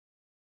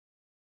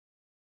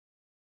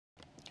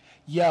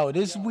Yo,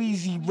 this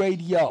Wheezy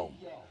Radio.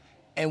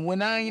 And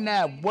when I ain't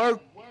at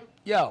work,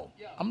 yo,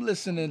 I'm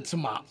listening to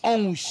my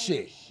own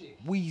shit.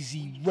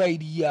 Wheezy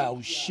Radio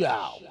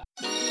Show.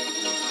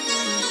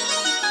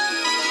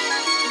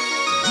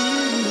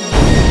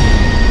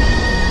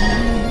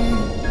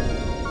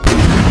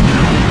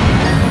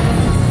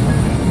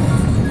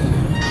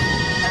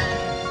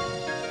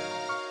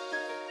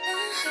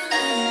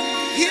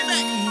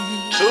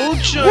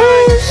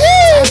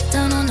 Top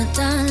down on the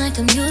dime like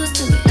I'm used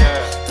to it.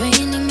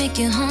 Brainy make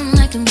it home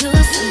like I'm used to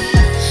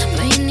it.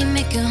 Brainy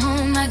make it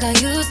home like I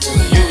used to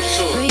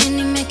it.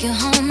 Brainy make it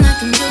home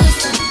like I'm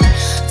used to it.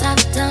 Top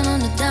down on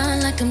the dime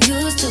like I'm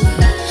used to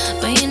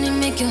it. Brainy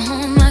make it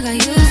home like I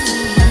used to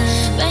it.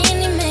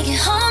 Brainy make it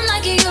home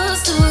like I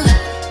used to it.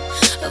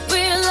 I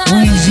realize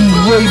Wheezy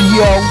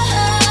Radio.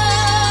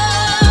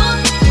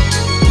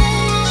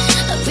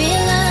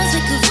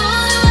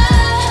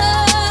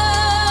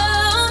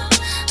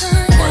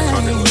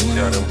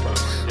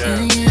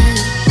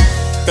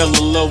 Fell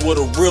in love with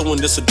a real one,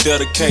 that's a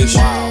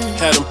dedication.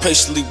 Had him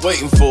patiently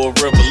waiting for a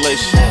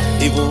revelation.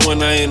 Even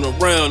when I ain't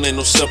around, ain't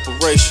no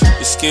separation.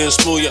 Your skin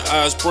smooth, your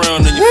eyes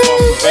brown, and you far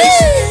from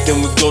basic.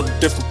 Then we go to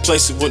different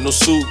places with no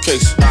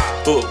suitcase.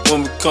 But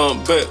when we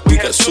come back, we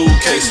got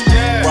suitcases.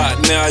 Right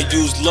now, I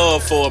use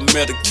love for a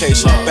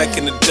medication. Back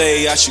in the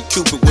day, I shoot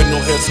Cupid with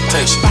no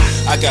hesitation.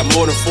 I got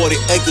more than 40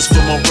 acres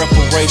for my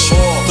reparation.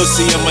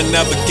 Pussy on my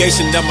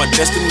navigation, that's my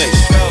destination.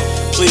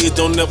 Please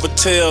don't never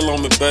tell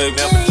on me, baby.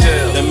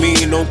 That mean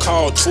you don't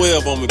call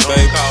 12 on me,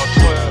 baby.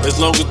 As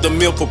long as the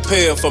meal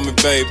prepared for me,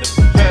 baby.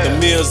 The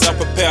meals I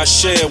prepare, I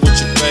share with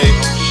you,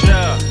 baby.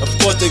 Of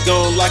course they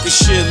gon' like a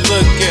shit,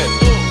 look at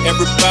it.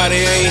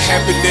 Everybody ain't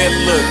happy, that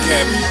look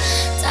happy.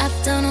 Top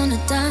down on the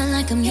dime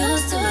like I'm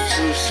used to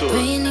it.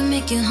 Brainy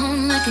make it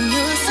home like I'm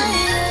used to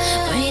it.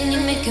 Brainy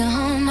make it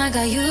home like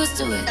I used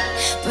to it.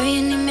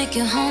 Brainy make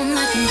it home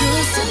like I'm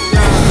used to it.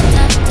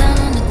 Top down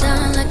on the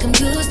dime like I'm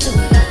used to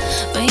it.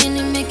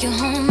 Brainy make it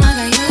home like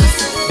I used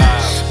to it.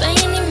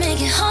 Brainy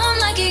make it home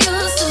like I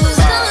used to it.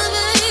 I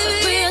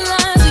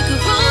realized we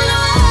could roll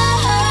around.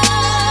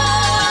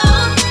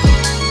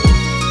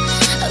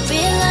 I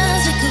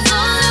realized we could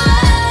roll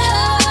around.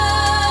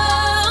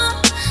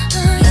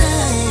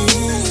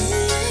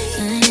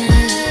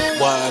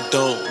 Why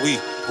don't we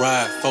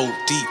ride 4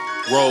 deep,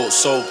 roll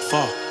so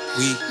far?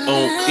 We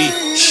on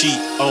E, she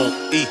on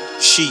E,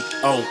 she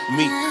on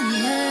me.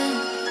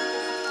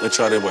 Let's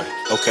try that way.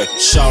 Okay.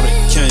 Shawty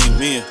came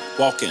in,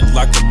 walking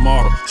like a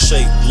model,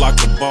 shaped like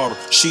a bottle.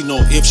 She know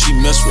if she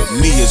mess with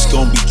me, it's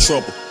gonna be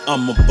trouble.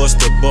 I'ma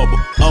bust that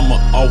bubble, I'ma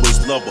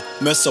always love her.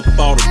 Mess up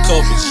all the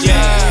covers, yeah.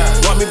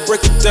 Why me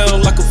break it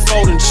down like a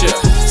folding chair?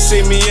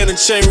 See me in the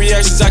chain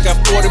reactions, I got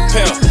 40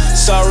 pounds.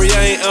 Sorry,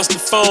 I ain't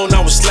answered the phone,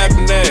 I was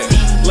slapping ass.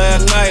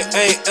 Last night,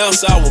 ain't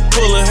answer, I was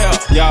pulling hair.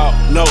 Y'all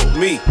know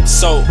me,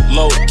 so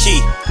low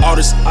key. All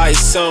this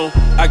ice on,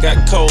 I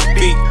got cold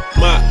feet.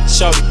 My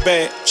shorty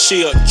bad,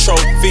 she a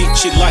trophy.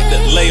 She like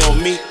to lay on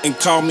me and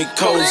call me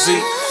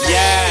cozy.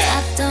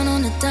 Yeah. Top down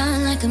on the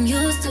dime like I'm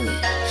used to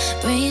it.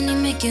 Brainy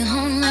make it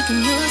home like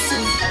I'm used to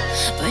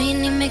it.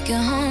 Brainy make it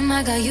home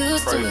like I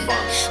used to it.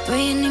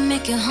 Brainy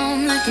make it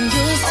home like I'm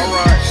used to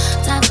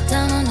it. Top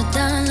down on the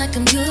dime like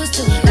I'm used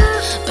to it.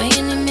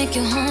 Brainy make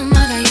it home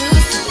like I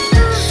used to it.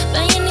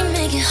 Brainy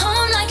make it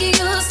home like I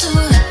used to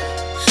it.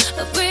 I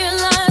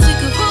realized we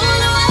could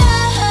roll around.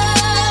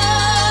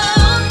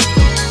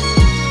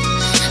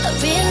 I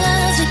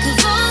realized we could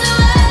roll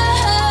around.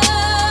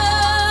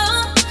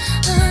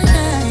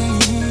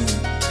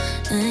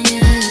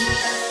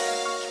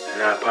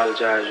 And I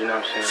apologize, you know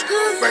what I'm saying?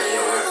 Breaking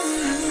your heart,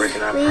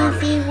 breaking our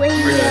promise. Wheezy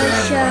Radio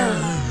Show.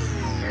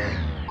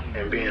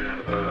 And being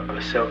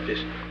a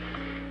selfish,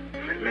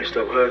 messed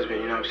up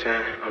husband, you know what I'm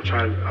saying? I'm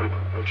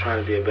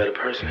trying to be a better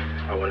person.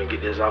 I want to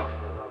get this off.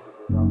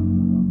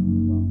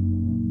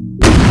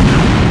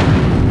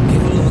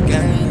 Give a little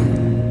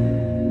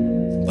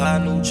game, buy a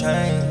new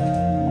chain,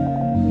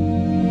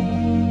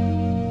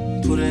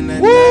 put in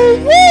that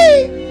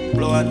thing,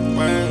 blow out the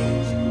brains.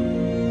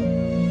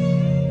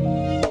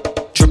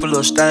 Drip a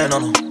little stain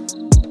on him,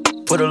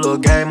 put a little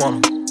game on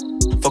him.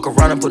 Fuck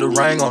around and put a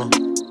ring on him.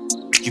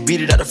 You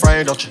beat it at the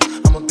frame, don't you?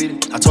 I'ma beat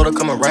it. I told her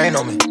come and rain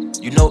on me.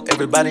 You know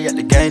everybody at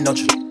the game, don't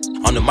you?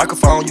 On the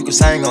microphone, you can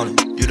sing on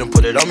it. You done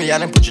put it on me, I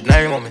done put your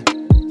name on me.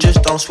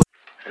 Just don't switch.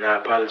 And I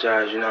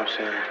apologize, you know what I'm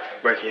saying?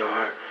 Breaking your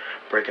heart,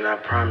 breaking our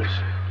promise,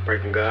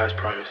 breaking God's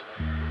promise.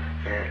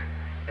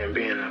 And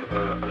being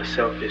a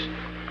selfish,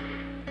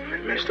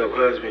 messed up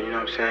husband, you know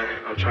what I'm saying?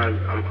 I'm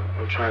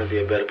trying to be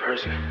a better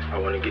person. I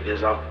want to get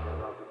this off.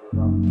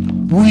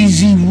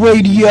 Wheezy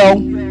Radio.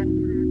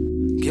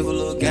 Give a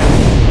little game,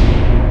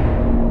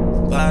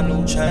 buy a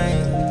new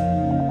chain,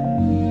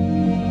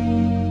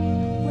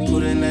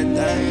 put in that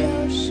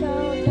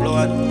thing, blow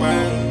out the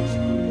brains.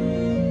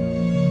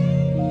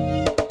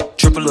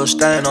 Drip a little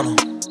stain on him,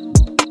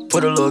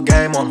 put a little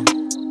game on him.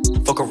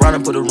 Fuck around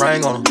and put a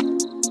ring on him.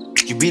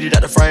 You beat it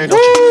at the frame, don't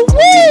you? I'ma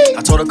beat it.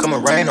 I told her come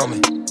and rain on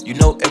me. You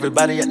know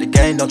everybody at the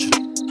game, don't you?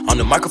 On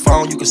the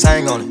microphone, you can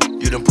sing on it.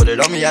 You done put it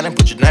on me, I done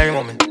put your name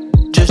on me.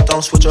 just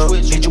don't switch up.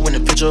 Need you in the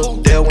picture,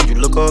 there when you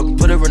look up.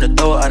 Put her in the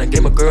throat, I done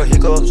gave my girl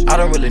hiccups. I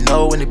don't really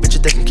know any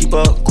bitches that can keep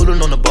up.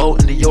 Coolin' on the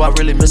boat, and yo, I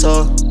really miss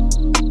her.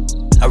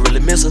 I really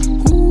miss her.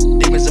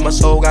 Demons in my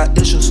soul got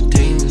issues.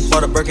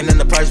 Bought a Birkin and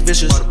the price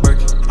vicious.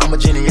 I'm a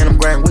genie and I'm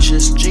granting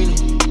wishes.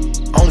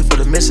 Only for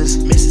the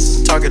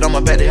misses. Target on my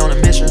back, they on a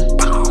mission.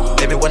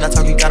 Baby, when I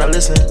talk, you gotta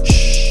listen.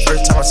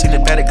 First time I seen the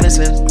paddock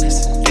glisten.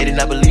 They did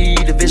not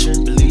believe the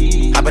vision.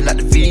 I been out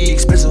the V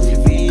expensive.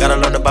 Gotta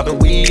learn to bob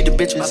and weed the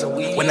bitches.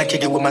 When I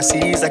kick it with my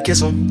C's, I kiss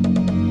them.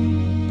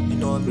 You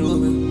know I'm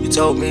moving. You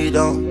told me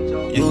don't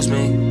use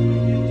me.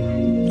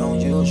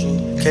 Don't use you.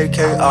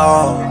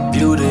 KKR,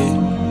 beauty.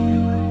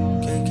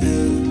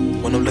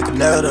 When I'm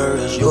looking at her,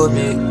 it's you and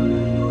me.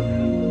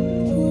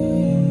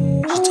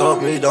 She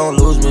told me don't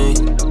lose me.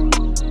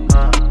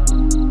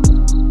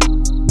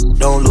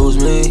 Don't lose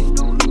me.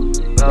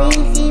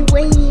 Weezy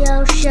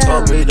Radio Show.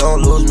 Told me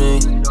don't lose me.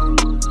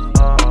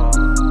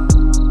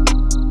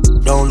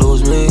 Don't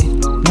lose me.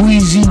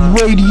 Weezy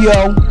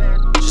Radio.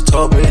 She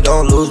told me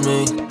don't lose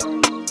me.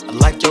 I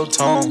like your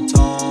tone.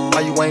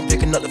 Why you ain't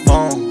picking up the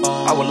phone?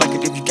 I would like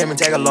it if you came and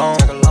tag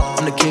along.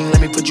 I'm the king, let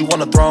me put you on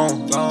the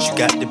throne. She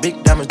got the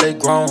big diamonds, they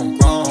grown.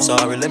 I'm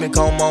sorry, let me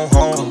come on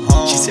home.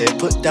 She said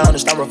put down the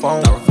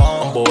styrofoam.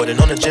 I'm bored and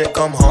on the jet,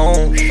 come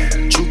home.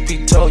 Truth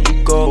be told,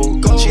 you go.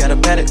 She had a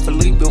paddock,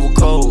 Philippe, it was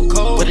cold.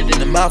 Put it in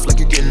the mouth like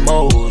you getting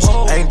moles.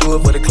 I ain't do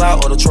it for the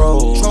clout or the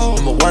trolls.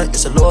 Number one,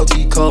 it's a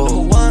loyalty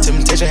code.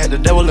 Temptation had the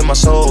devil in my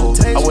soul.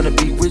 I wanna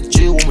be with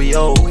you when we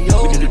old. We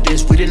knew the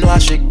this, we didn't know how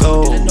shit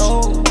goes.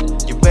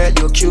 You bad,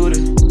 you a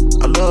cutie.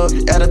 I love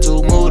your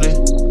attitude, moody.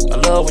 I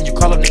love when you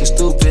call a nigga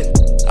stupid.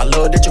 I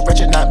love that you're rich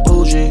and not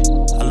bougie.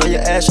 I love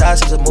your ass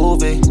shots, it's a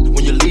movie.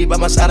 When you leave by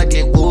my side, I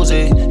get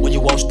woozy. When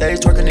you on stage,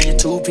 twerking in your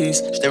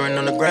two-piece. Staring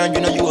on the ground,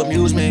 you know you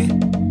amuse me.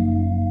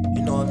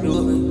 You know I'm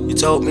moving. You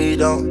told me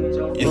don't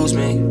use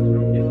me.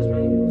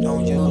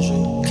 Don't use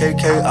you.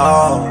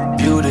 KKR,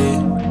 beauty.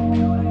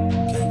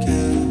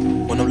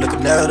 When I'm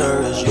looking at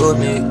her, it's you and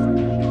me.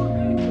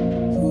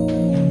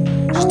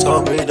 She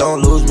told me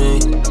don't lose me.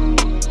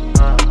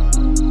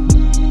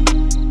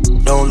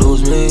 Don't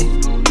lose me.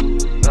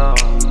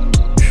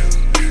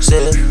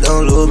 Said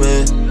don't lose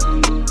me.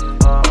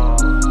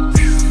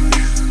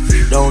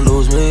 Don't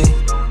lose me.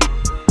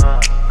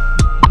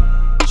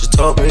 She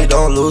told me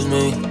don't lose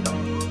me.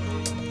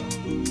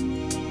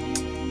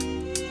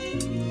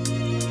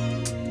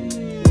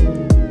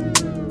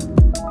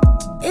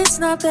 It's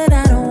not that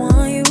I don't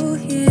want you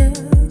here.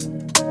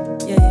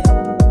 Yeah.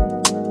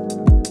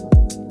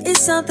 It's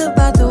something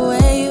about the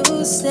way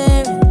you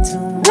stare into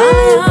my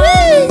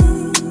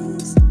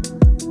eyes.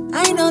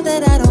 I know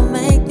that I don't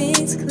make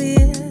things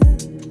clear.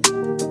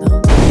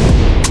 No.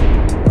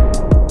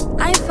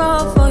 I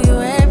fall for you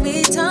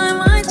every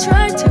time I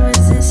try to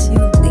resist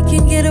you. We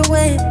can get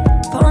away.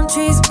 Palm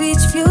trees,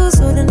 beach views,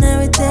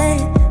 ordinary day.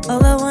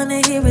 All I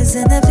wanna hear is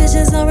in the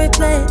visions on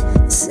replay.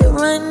 Sit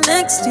right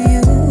next to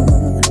you.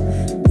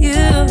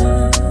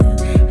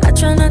 I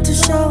try not to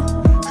show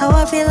how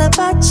I feel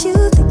about you.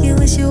 Think you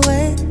wish you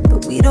away,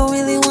 but we don't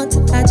really want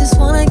to. I just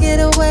wanna get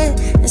away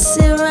and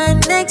sit right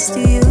next to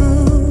you.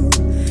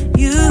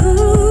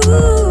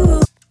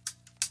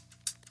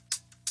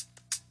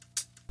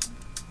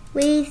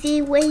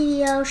 Weezy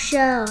Radio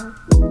Show.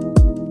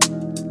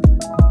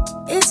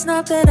 It's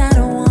not that I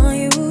don't want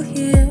you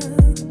here.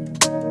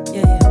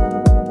 Yeah.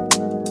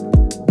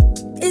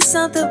 It's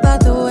something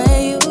about the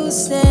way you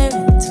stare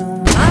into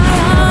my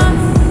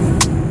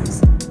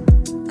eyes.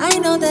 I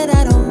know that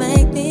I don't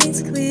make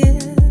things clear.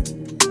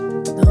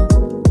 No.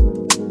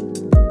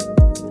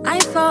 I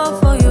fall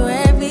for you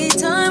every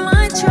time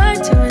I try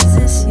to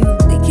resist you.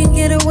 We can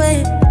get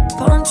away.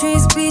 Palm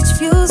trees, beach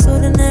views,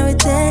 ordinary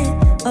day.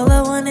 All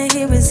I wanna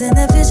hear is in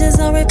the visions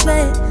on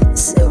replay.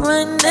 Sit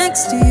right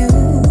next to you.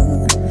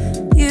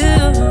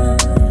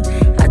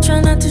 I try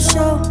not to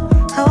show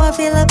how I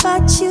feel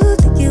about you.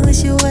 Think you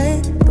wish you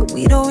away, but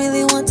we don't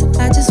really want to.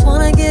 I just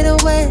wanna get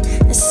away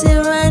and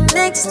sit right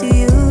next to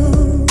you.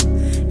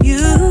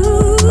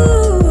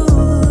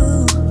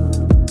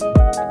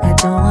 I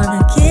don't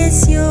wanna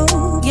kiss you.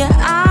 Yeah,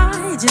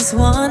 I just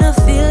wanna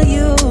feel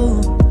you.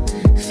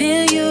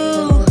 Feel you.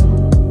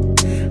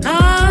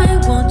 I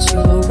want you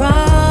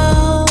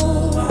around.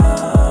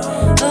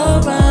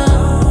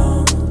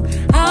 Around.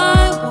 I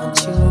want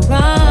you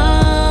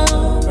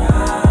around.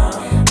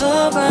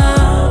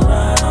 Around.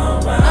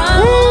 I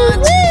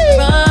want you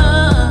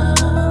around.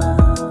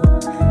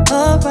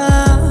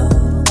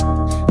 Around.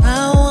 I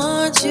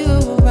want you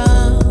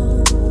around.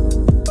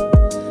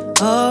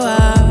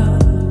 Around.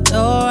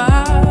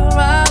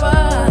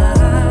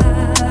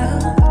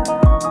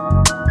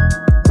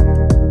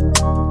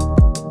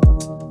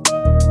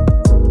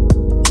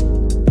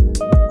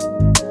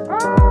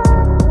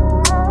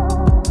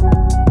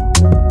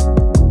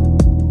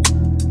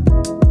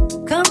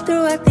 Come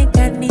through, I think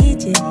I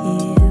need you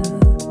here.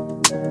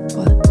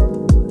 What?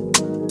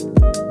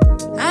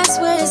 I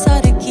swear it's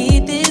hard to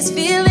keep these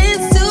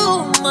feelings to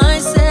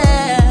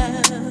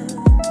myself.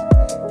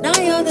 Now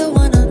you're the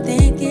one I'm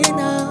thinking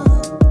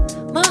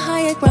of. My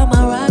higher ground,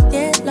 my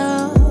rocket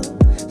love.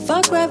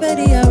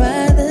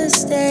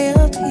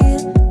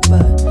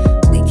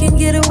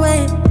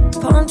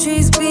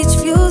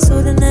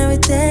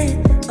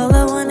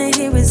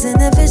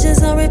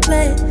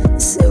 play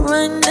and sit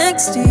right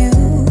next to you.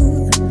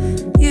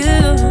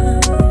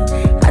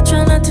 I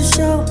try not to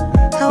show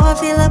how I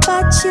feel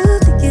about you.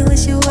 Think you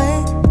wish you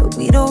away, but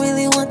we don't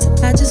really want to.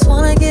 I just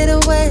wanna get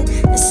away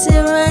and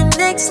sit right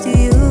next to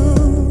you.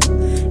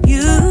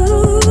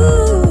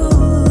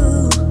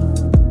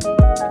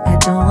 I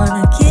don't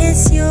wanna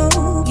kiss you.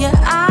 Yeah,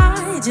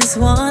 I just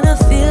wanna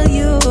feel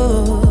you.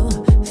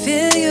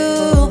 Feel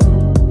you.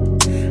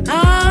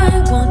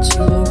 I want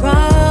you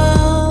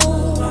around,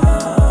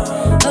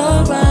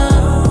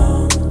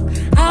 around.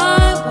 I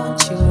want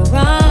you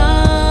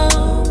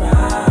around,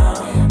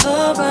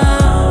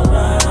 around.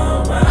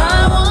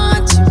 I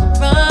want you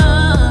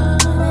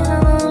around,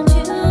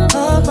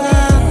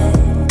 around.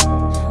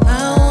 I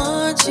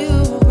want you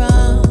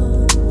around,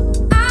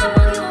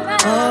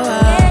 around.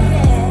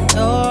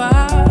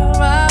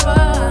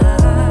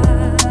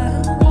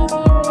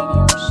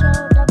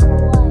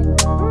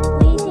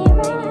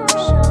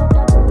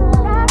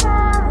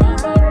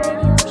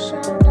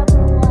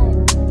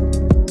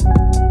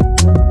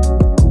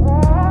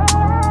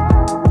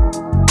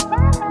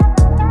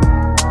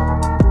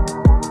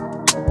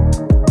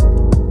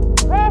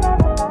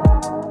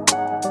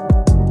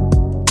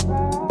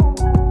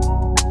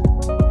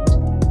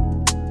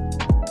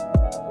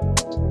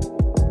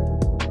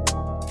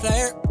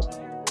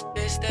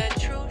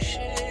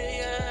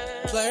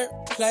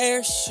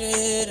 Player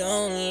shit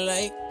on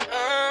like,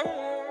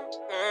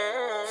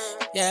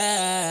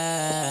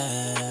 yeah.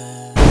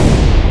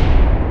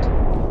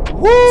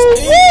 Woo!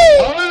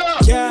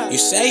 You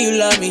say you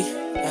love me,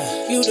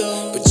 you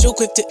do, but you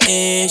quick to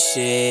end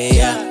shit.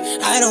 Yeah,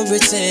 I don't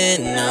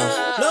pretend no.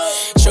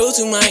 True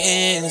to my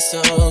end,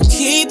 so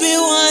keep it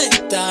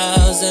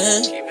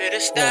 1,000. Keep it a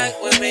stack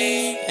with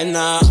me, and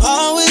I'll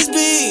always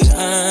be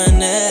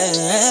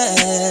honest.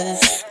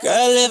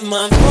 Girl, if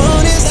my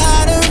phone is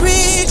out of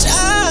reach,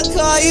 I'll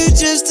call you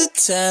just to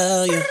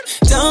tell you.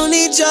 Don't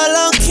need your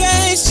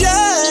location,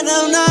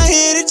 I'm not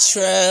here to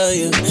trail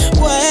you.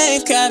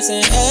 Wave caps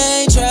and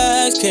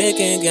A-tracks,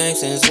 kicking game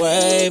since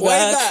way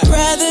back.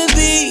 Rather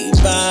be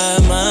by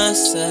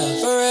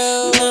myself, for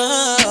real.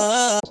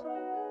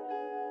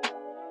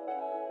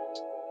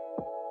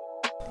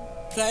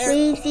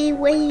 Weezy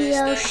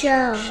Radio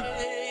Show.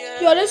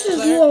 Yo, this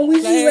is you on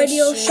Weezy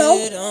Radio Show.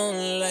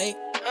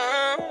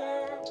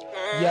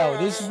 Yo,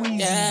 this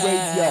Weezy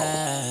Radio.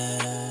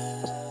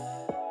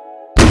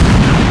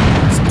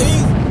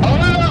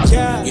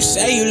 You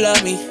say you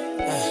love me,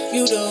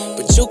 you do,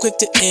 but you quick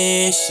to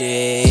end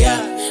shit. Yeah,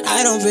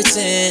 I don't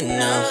pretend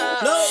no.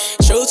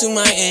 True to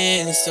my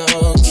end, so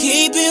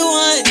keep it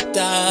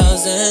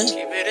 1,000.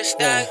 Keep it a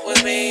stack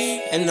with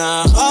me, and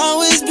I'll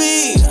always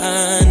be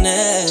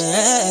honest.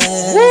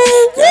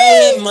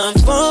 Girl, if my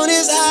phone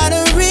is out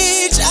of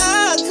reach,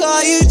 I'll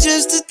call you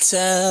just to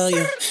tell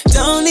you.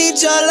 Don't need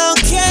your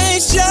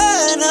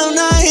location, I'm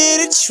not here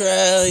to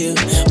trail you.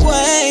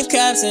 Wave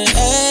caps and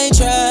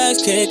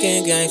A-tracks,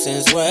 kicking game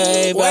since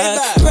way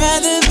back.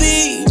 Rather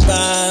be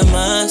by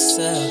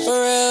myself,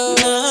 for real.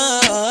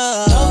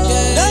 No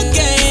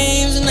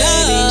games, no.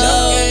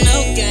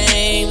 No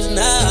games,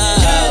 no.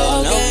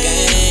 No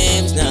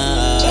games, no.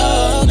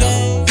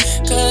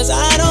 Cause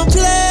I don't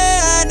play,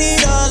 I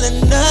need all or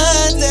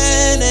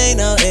nothing. Ain't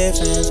no ifs,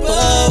 ands,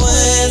 but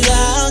when's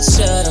I'll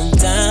shut them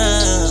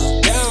down.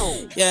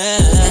 Yeah.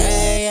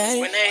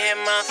 When they hit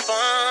my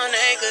phone,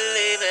 they could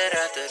leave it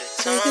after the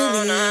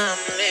tone. I'm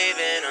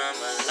leaving, I'm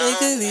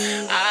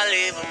alone. I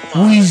leave them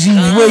all Weezy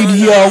alone.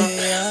 Radio.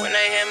 When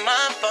they hit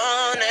my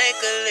phone, they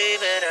could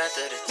leave it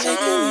after the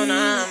tone.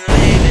 I'm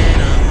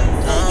leaving, I'm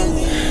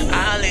alone. I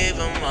leave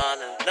them all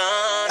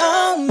alone.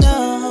 Oh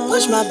no.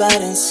 Push my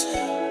buttons.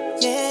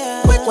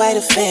 Yeah. Quick way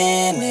to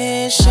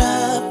finish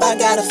up. I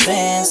got a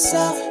fence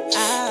up.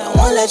 Don't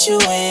wanna let you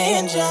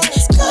in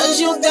just cause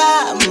you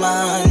got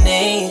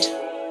money.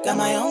 Got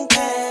my own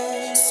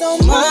cash, so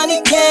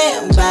money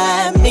can't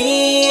buy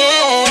me,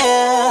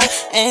 yeah.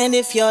 And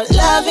if you're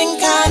loving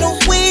kinda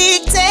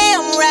weak,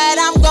 damn right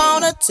I'm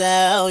gonna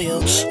tell you.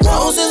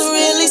 Roses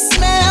really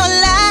smell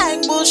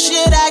like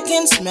bullshit, I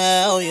can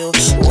smell you.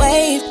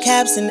 Wave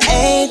caps and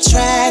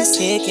A-tracks,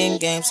 kicking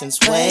games since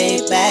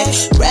way back.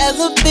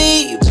 Rather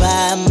be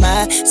by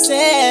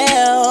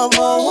myself. Oh,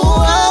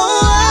 oh, oh.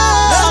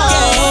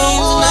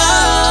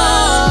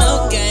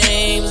 No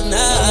games, no.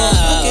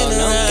 No games, no.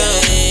 No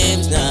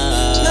games, no.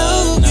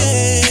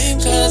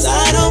 Cause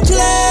I don't play,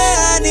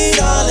 I need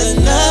all or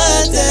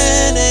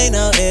nothing. Ain't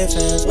no ifs,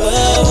 ands, but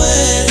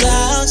when's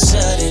I'll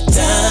shut it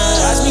down.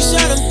 Watch me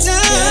shut them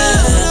down.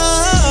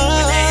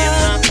 When they hit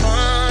my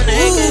phone,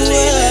 they can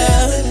leave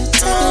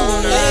it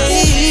alone.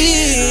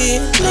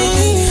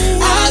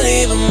 I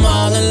leave them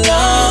all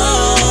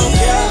alone.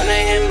 When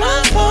they hit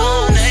my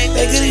phone,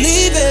 they can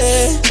leave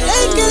it.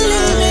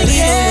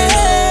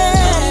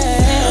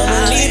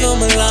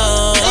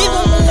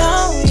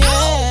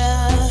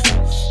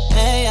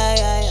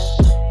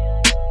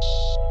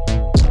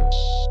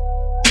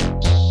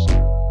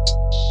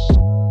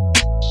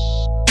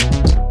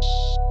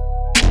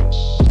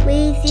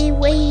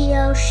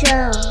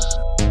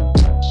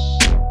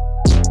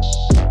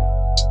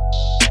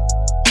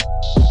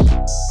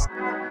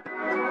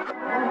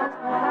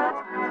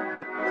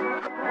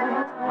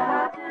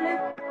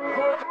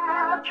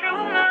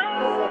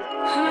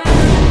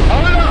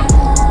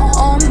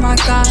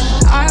 God,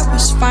 I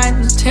was fine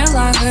until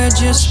I heard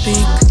you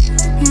speak.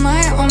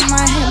 My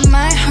head,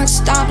 my heart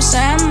stops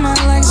and my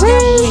legs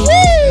get weak.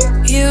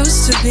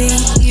 Used to be,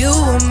 you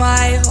were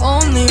my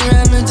only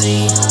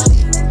remedy.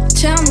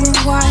 Tell me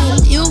why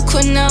you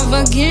could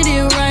never get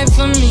it right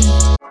for me.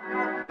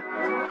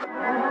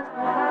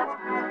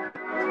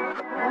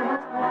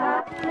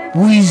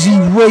 Weezy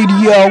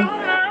Radio.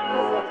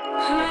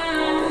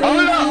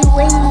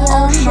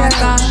 Oh my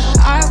God,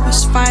 I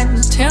was fine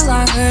until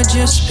I heard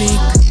you speak.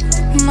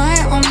 My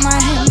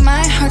head,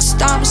 my heart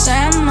stops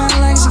and my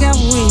legs get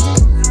weak.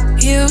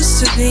 Used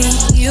to be,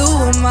 you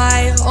were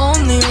my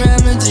only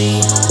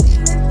remedy.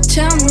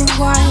 Tell me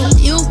why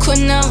you could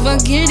never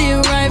get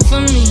it right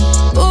for me.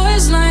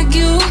 Boys like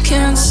you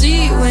can't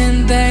see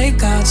when they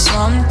got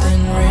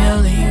something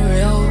really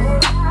real.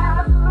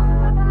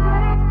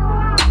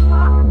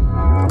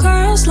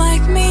 Girls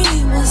like me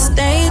will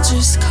stay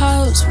just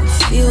cause we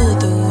feel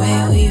the way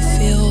we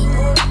feel.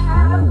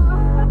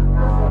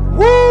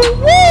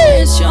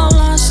 It's your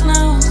loss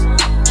now.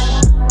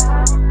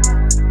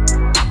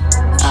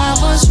 I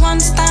was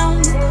once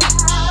down.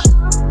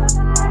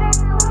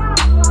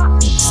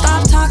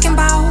 Stop talking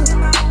about.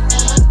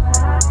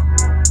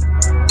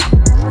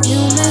 You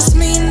miss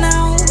me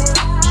now.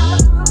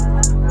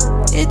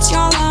 It's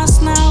your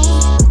loss now.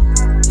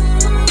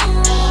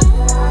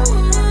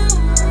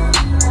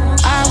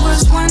 I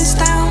was once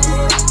down.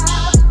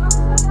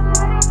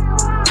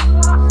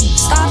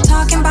 Stop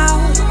talking about.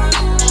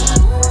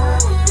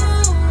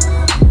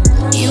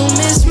 You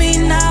miss me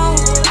now.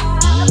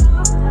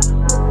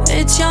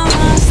 It's your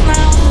loss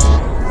now.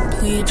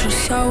 Played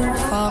yourself,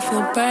 I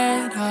feel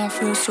bad, I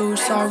feel so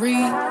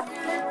sorry.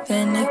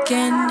 Then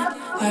again,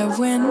 I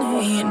win,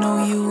 ain't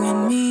no you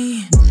and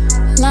me.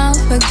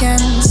 Love again,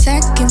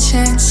 second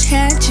chance,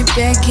 had you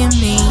begging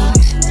me.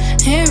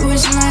 It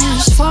was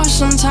nice for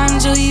some time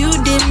till you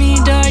did me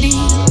dirty.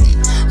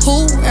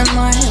 Who am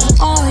I?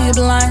 Are you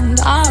blind?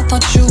 I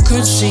thought you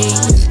could see.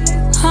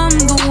 I'm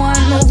the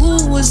one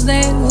who was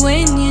there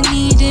when you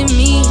needed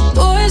me.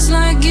 Boys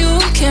like you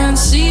can't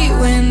see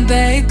when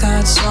they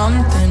got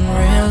something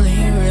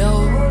really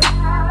real.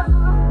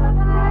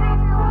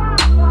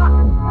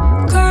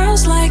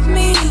 Girls like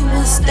me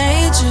will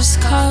stay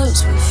just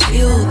cause we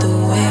feel the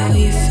way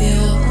we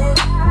feel.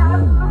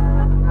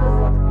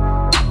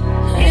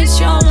 It's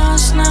your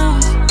loss now.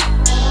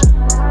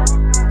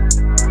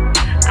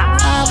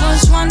 I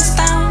was once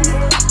down.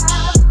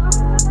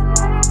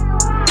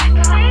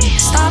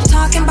 Stop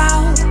talking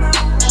about.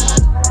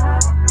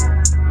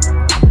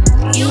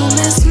 You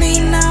miss me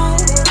now.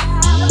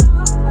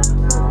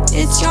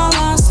 It's your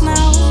loss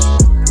now.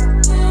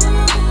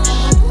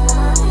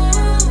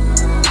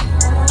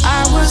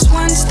 I was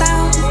once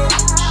down.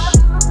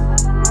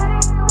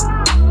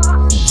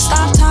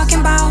 Stop talking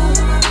about.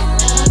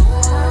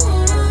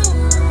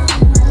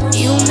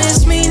 You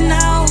miss me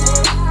now.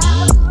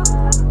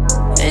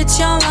 It's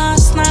your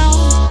loss now.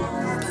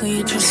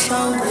 Played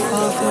yourself, I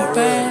feel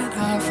bad,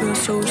 I feel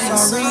so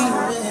sorry.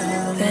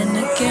 Then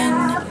again,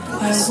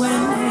 I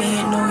win,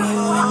 ain't no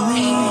you and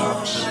me.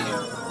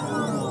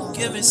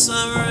 Give me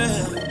some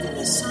real, give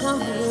me some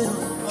real,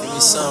 give me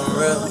some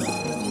real.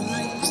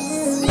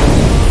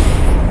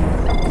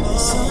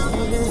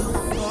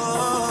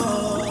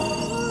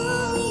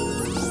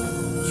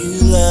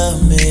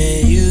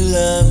 You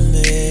love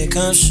me,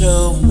 come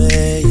show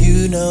me,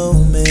 you know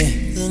me.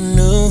 The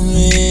new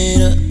me,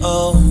 the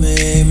old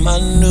me. My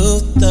new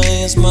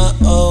thing is my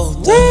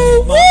old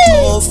thing. My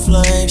old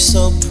flame,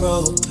 so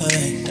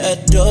propane.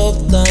 That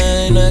dope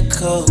thing, that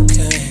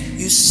cocaine.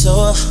 You so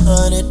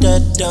 100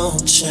 that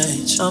don't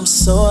change. I'm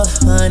so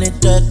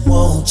 100 that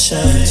won't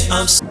change.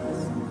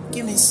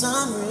 Give me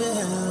some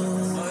real.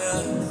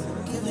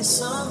 Give me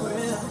some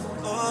real.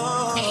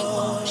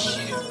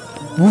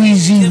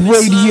 Weezy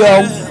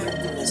Radio.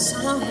 Give me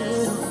some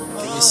real.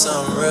 Give me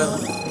some real.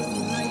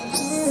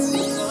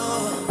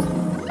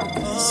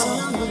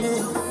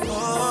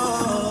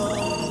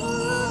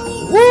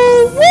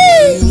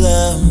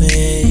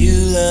 You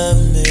love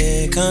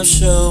me, come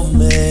show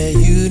me,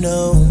 you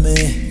know me.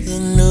 The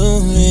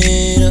new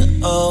me, the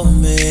old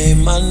me.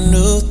 My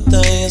new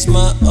thing is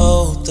my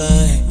old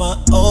thing. My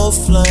old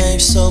flame,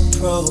 so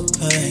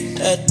propane.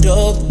 That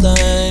dope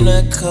thing,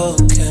 that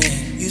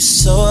cocaine. You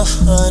so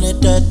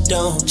 100 that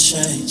don't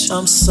change.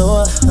 I'm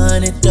so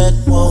 100 that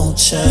won't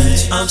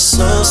change. I'm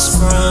so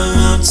sprung,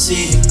 I'm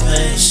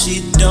T-Pain.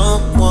 She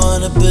don't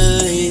wanna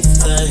believe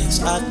things.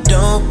 I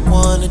don't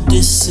wanna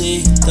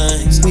deceive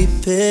things. We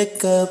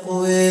pick up,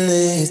 we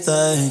leave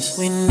things.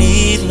 We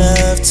need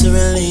love to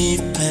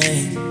relieve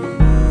pain.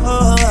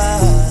 Oh,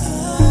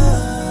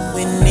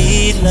 we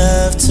need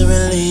love to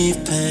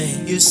relieve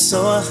pain. You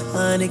so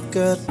 100,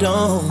 girl,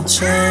 don't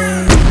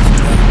change.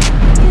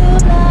 You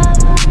love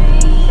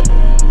me,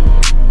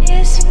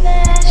 you're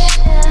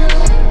special,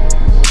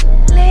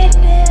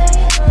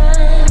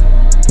 different,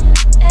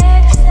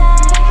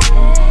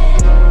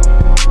 excited.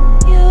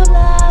 You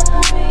love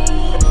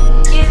me,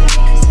 give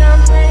me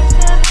something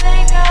to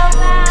think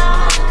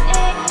about,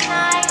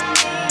 ignite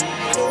me.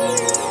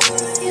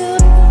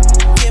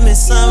 Give me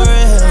some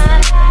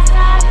real.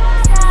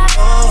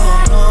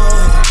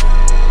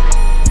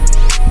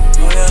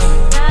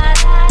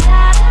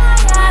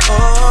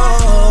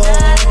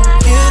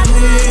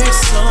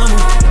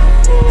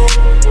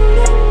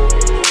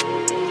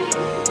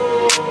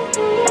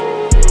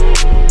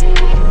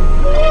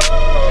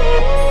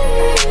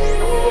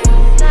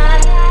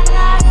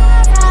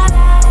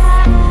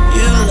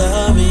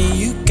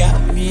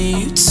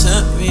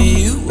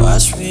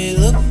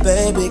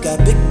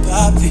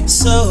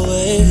 so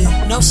wavy,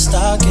 no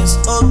stockings.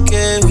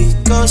 Okay, we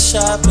go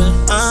shopping.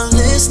 I'm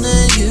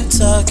listening, you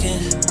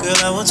talking. Girl,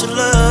 I want your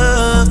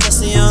love.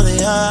 That's the only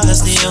eye,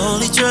 that's the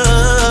only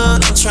drug.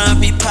 I'm trying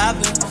to be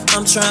poppin',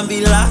 I'm trying to be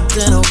locked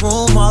in a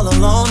room all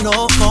alone,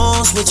 no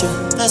phones with you.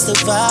 That's the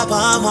vibe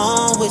I'm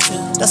on with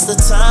you. That's the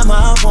time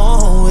I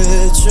want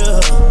with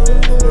you.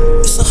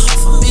 It's so hard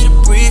for me to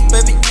breathe,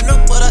 baby. You know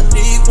what I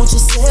need. Won't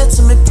you say it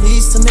to me,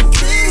 please? To me,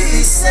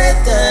 please. Say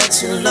that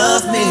you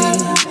love me.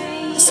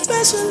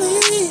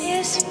 Especially,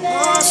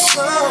 oh,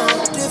 so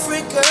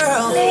different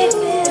girl,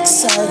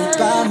 excited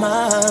by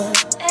my love.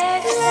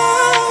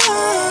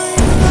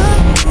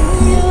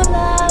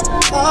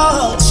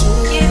 Oh, you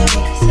give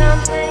me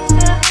something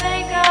to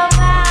think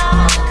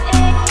about,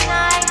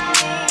 ignite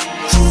me.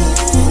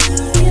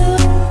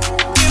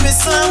 Give me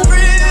some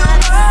real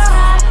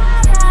love.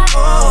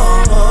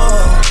 Oh,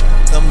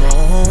 come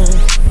on.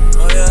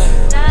 Oh yeah.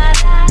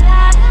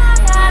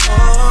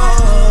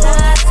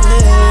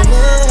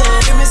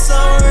 Give me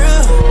some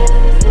real.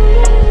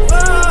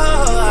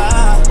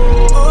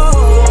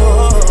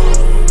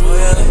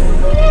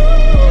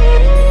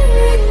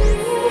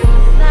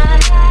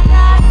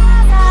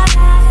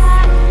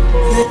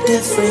 You're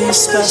different,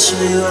 special,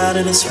 you out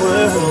of this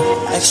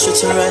world.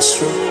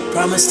 Extraterrestrial,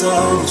 promise to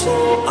hold you.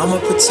 I'ma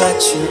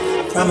protect you,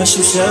 promise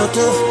you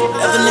shelter,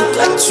 never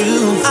neglect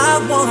you. I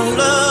wanna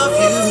love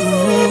you,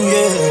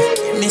 yeah.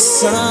 Give me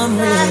some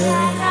real.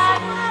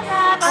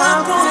 I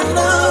wanna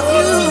love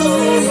you,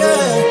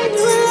 yeah.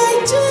 Do it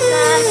like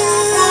this.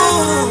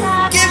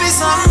 Give me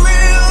some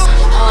real.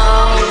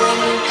 Oh, when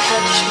you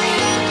touch me,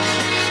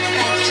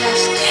 I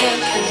just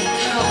can't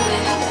control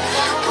it.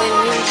 When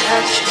you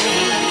touch me,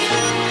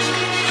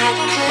 I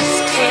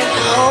just can't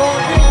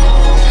hold it.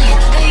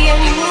 The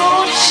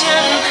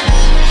emotion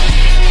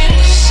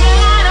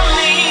inside of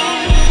me,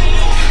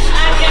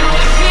 I can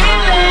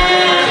feel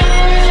it.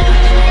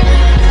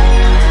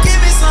 Give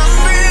me some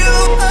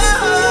real.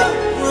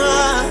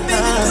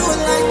 Baby, do it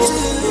like you.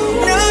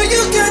 Now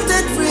you got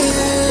that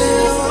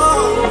real.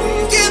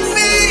 Give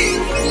me,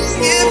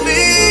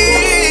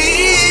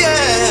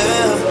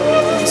 yeah.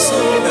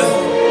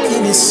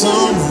 Give me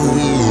some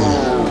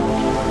real.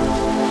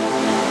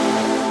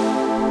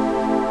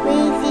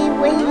 Weezy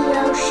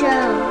Radio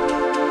Show.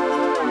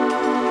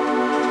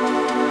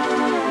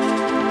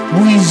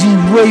 Weezy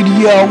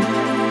Radio.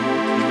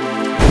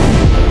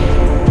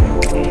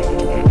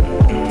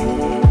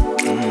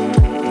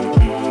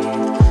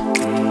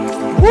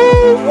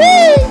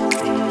 Woo-wee.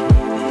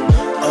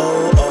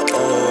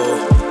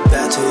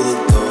 Back to the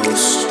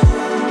ghost.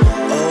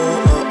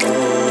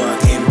 I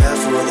came back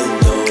for the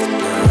dope.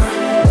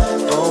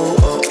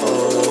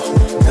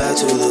 Back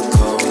to the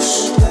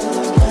coast.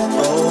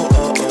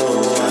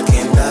 I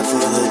came back for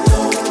the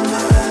dope.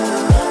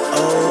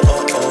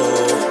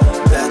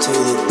 Back to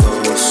the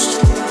coast.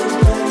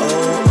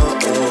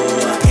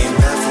 I came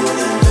back for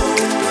the dope.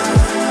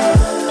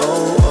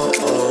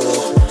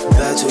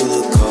 Back to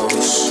the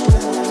coast.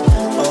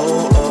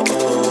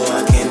 I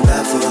came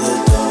back for the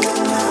dope.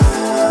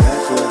 Back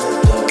for the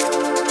dope.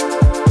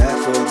 Back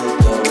for the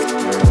dope,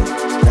 girl.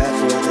 Back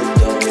for the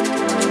dope, girl.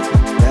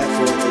 Back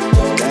for the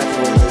dope. Back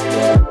for the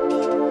dope.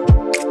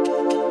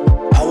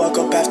 I woke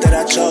up after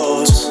I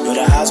chose. Knew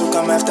the highs will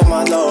come after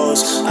my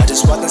lows. I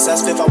just walked inside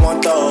Fifth, I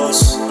want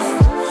those.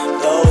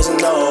 Those and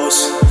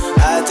those.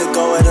 I had to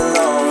go it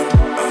alone.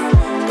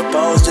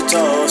 Proposed to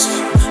toast.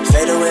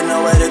 Faded with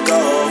nowhere to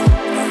go.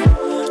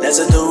 Let's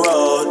hit the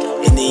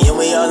road. In the end,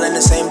 we all in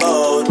the same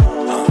boat.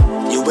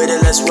 You with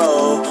it, let's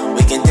roll.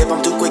 We can dip,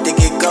 I'm too quick to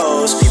get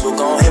ghosts. People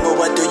gon' hate, but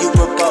what do you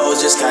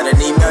propose? Just got an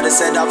email that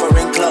said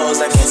offering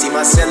closed. I can't see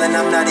my ceiling,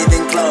 I'm not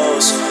even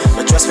close.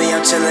 But trust me,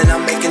 I'm chillin',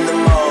 I'm making the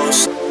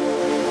most.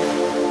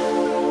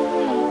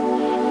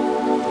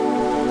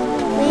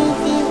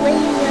 Weezy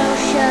Radio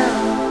Show.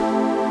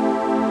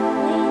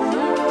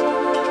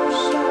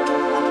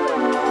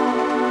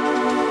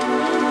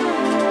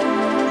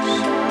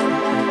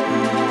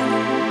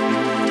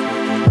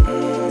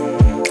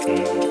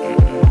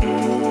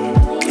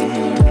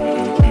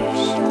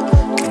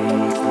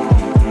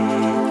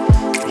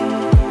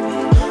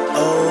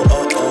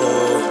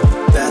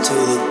 Back to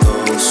the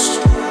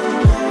ghost.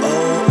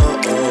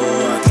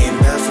 I came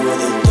back for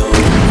the dope.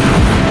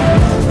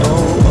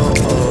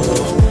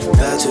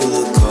 Back to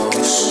the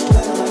coast.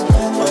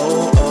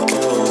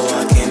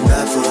 I came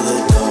back for the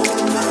dope.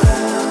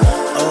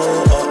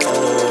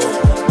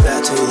 Back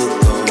to the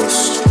ghost.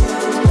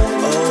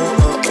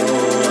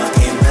 I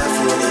came back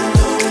for the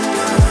dope.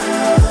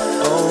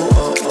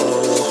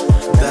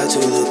 Back to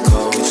the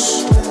coast.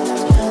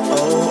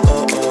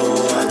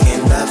 I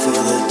came back for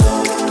the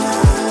dope.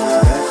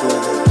 Back for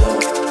the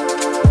dope.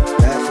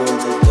 Back for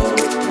the dope,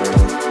 girl.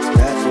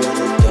 Back for the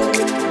dope,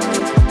 girl.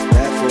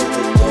 Back for the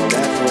dope.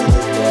 Back for the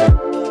dope.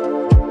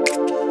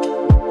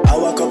 I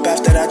woke up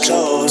after I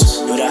chose.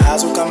 Knew the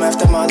highs will come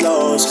after my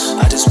lows.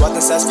 I just walked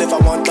inside Fifth, I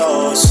want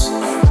those.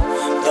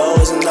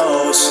 Those and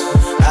those.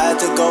 I had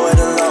to go it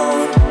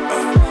alone.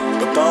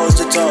 Proposed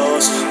to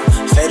toast.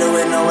 Faded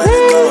with nowhere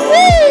to go.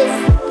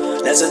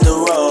 Let's hit the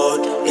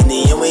road. In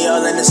the end, we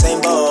all in the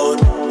same boat.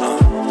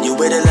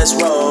 let's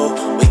roll.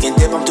 We can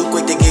dip, I'm too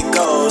quick to get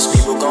ghost.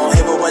 People gon'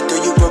 hate, but what do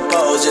you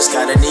propose? Just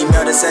got an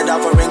email that said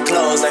offering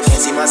close. I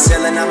can't see my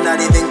ceiling, I'm not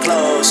even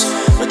close.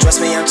 But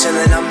trust me, I'm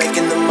chillin', I'm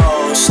making the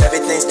most.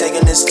 Everything's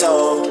taking its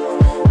toll.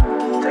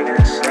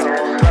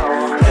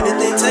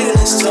 Everything taking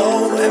its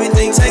toll.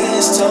 Everything taking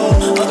its toll.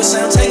 Uncle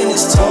Sam taking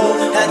its toll.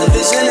 Had the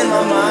vision in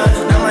my mind,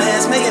 now my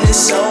hands making it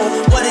so.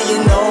 What do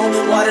you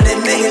know? Why did they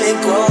making it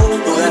grow?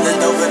 Who got the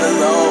dough for the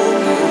low?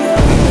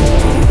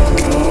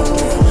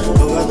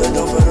 Who got the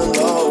dough for the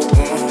low?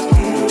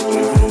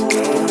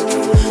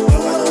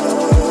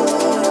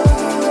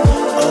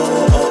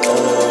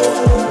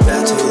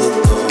 Back to the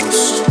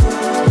ghost.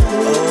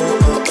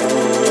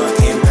 I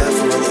came back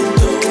for the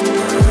dope.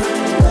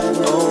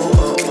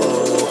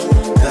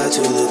 Back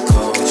to the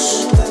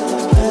coast.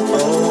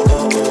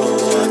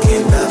 I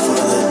came back for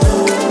the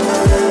dope.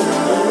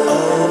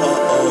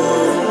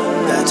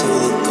 Back to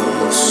the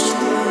ghost.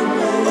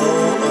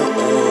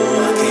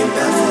 I came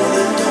back for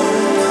the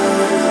dope.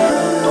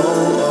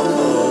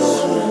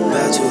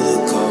 Back to the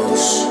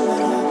coast.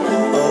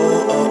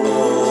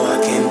 I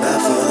came back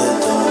for the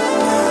dope.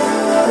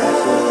 Back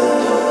for the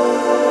dope.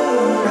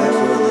 Back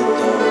for the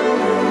dope.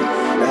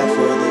 Back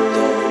for the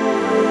dope.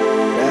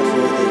 Back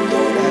for the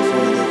dope. Back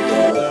for the dope.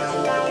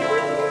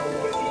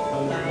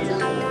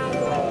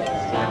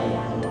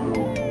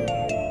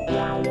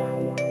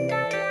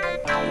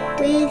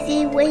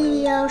 Weezy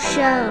Radio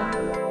Show.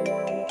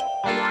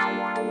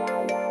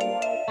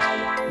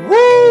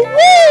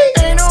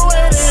 Ain't no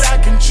way that I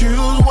can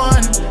choose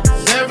one.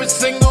 Every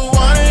single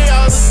one of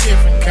y'all is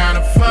different kind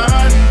of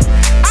fun.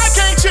 I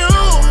can't choose.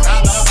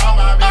 I love all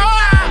my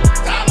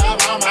bitches. I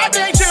love all my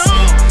bitches.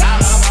 I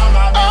love all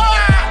my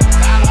bitches.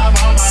 I love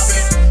all my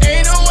bitches.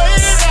 Ain't no way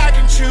that I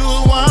can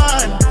choose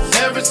one.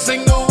 Every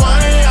single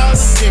one of y'all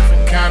is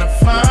different kind of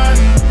fun.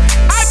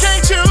 I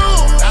can't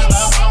choose. I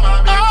love all my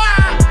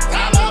bitches.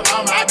 I love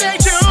all my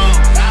bitches.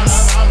 I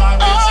love all my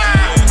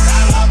bitches.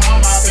 I love all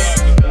my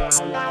bitches.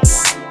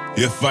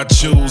 If I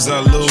choose, I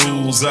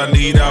lose. I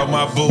need all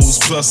my booze,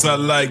 plus I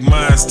like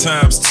mines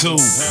times 2.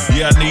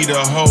 Yeah, I need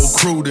a whole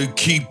crew to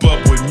keep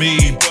up with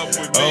me.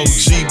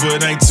 OG,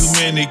 but ain't too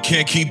many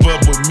can't keep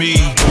up with me.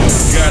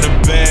 Got a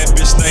bad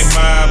bitch named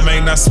Maya,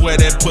 man, I swear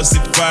that pussy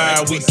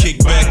fire. We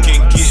kick back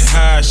and get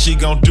high, she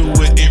gon' do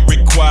what it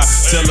require.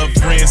 Tell her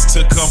friends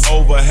to come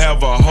over,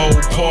 have a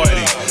whole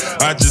party.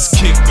 I just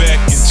kick back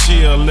and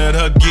chill, let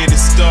her get it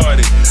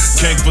started.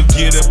 Can't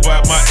forget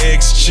about my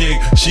ex-chick,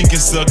 she can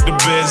suck the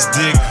best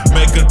dick.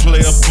 Make her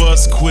play a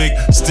bus quick,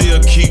 still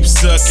keep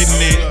sucking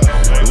it.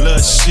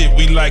 Love shit,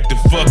 we like to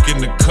fuck in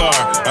the car.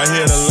 I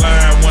hit a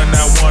line when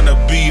I wanna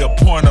be a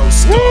porno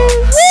star.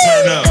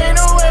 Turn up. Ain't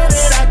no way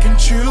that I can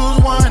choose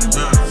one.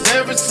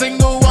 Every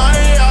single one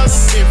of y'all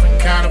is a different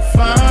kind of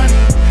fun.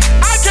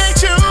 I can't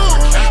choose.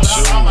 I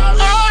love all my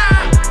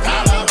bitches.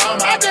 I love all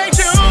my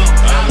bitches.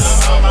 I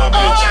love all my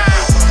bitches.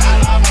 I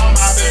love all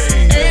my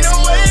bitches. Ain't no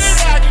way that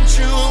I can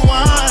choose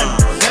one.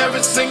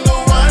 Every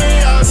single one of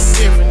y'all is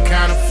a different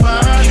kind of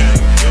fun.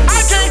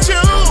 I can't choose.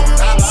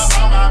 I love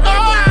all my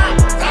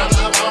bitches. I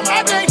love all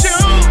my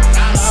bitches.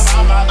 I love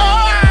all my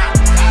bitches.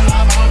 I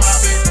love all my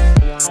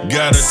bitches.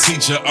 Got a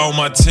teacher on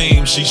my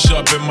team, she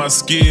sharpen my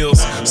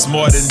skills.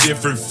 Smart in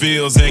different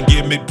fields and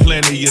give me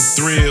plenty of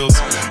thrills.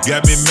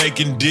 Got me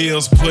making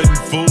deals, putting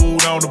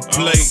food on the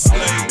plate.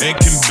 And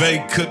can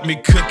bake, cook me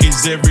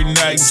cookies every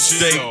night and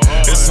steak.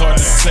 It's hard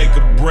to take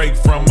a break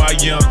from my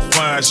young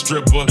fine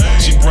stripper.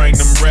 She bring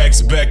them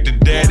racks back to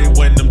daddy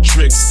when them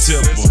tricks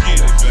tip her.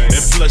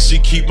 And plus she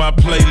keep my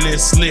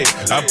playlist lit.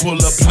 I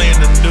pull up playing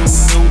the new,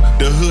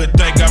 the hood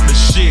think I'm the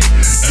shit.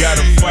 Got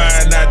a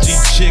fine IG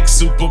chick,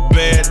 super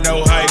bad,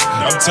 no hype.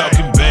 I'm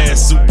talking bad,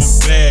 super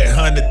bad,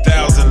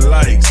 100,000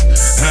 likes.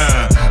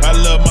 I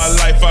love my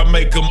life, I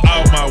make them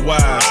all my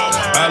wives.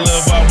 I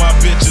love all my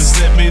bitches,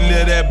 let me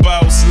live that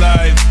boss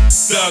life.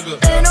 Thugger.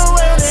 Ain't no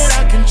way that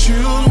I can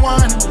choose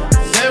one.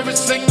 Every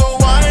single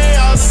one of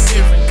y'all is a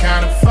different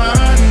kind of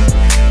fun.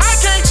 I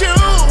can't choose.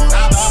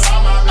 I love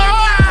all my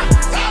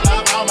bitches. I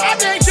love all my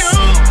bitches.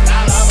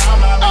 I love all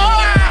my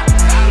bitches.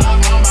 I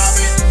love all my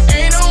bitches.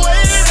 Ain't no way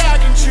that I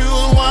can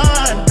choose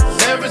one.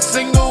 Every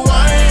single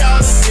one of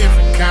y'all is a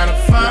different kind of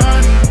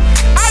fun.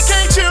 I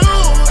can't choose.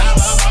 I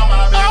love all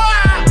my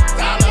bitches.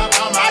 I love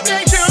all my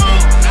bitches.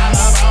 I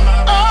love all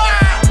my bitches.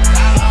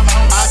 I love all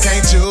my bitches. I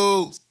can't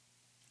choose.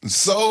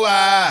 So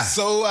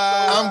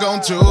I'm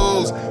gon'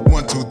 choose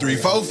 1, 2, 3,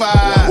 4, 5.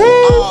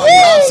 Oh,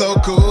 yeah, I'm so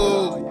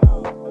cool,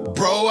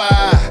 bro.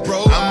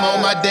 I'm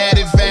on my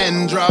daddy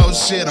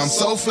Vandross shit. I'm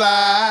so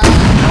fly.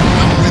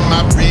 I'm with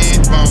my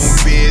red bone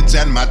bitch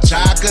and my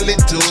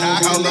chocolate too.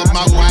 Call up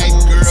my white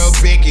girl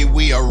Becky,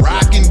 we are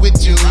rocking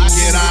with you.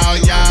 Get all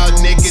y'all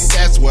naked,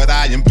 that's what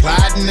I am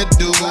plotting to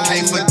do.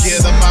 Can't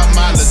forget about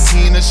my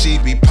Latina, she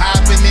be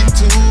popping it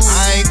too.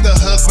 I ain't the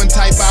husband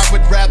type, I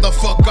would rather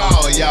fuck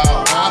all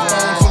y'all.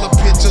 iPhone full of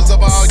pictures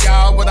of all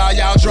y'all with all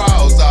y'all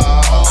draws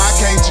off. I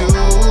can't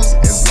choose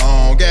as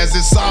long as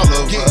it's all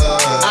of us.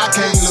 I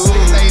can't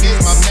lose, ladies,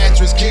 my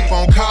mattress keep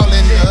on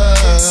calling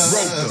us.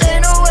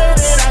 Ain't no way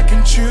that I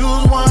can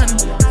choose one.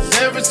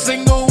 Every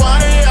single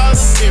one of y'all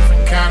is different.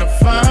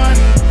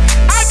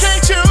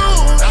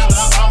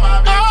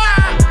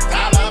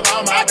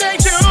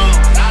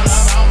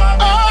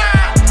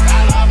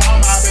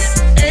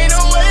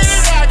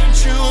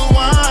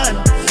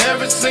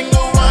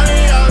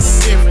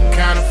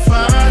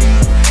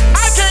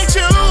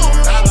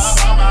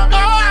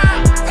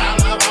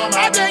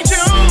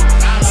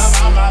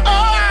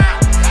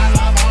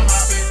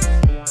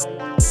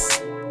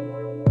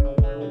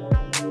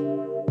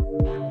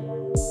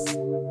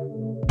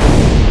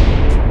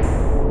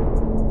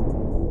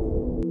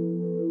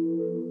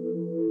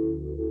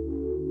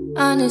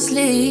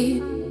 Honestly,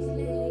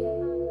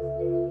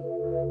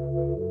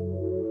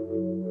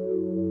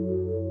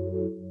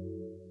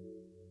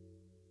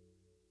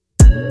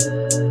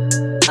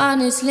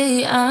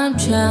 I'm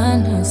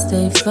trying to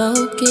stay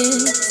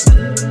focused.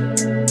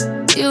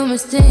 You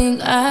must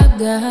think I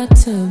got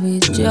to be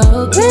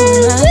joking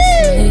when I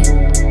say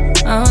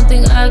I don't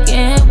think I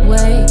can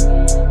wait.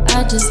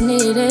 I just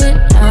need it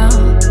now.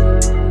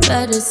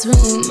 Let it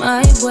swing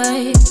my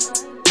way.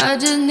 I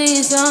just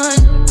need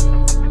some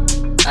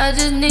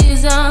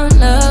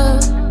love.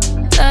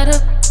 Tired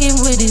of f***ing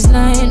with these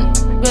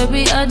lines,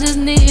 baby. I just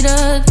need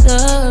a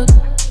thug.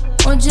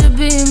 Won't you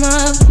be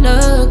my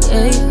plug,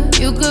 ayy?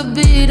 You could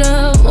be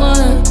the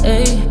one,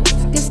 ayy.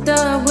 Get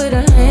started with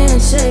a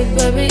handshake,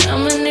 baby.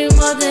 I'ma need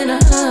more than a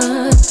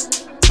hug.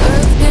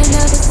 Girls can't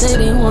never say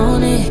they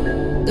want it.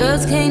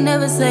 Girls can't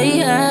never say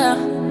how.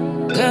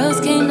 Girls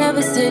can't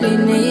never say they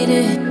need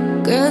it.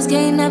 Girls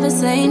can't never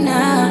say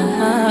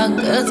nah.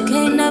 Girls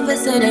can't never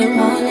say they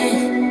want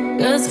it.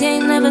 Girls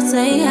can't never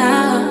say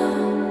how.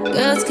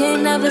 Girls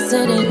can't never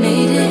say they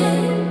need it.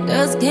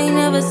 Girls can't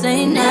never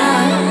say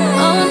nah.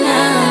 Oh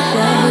nah,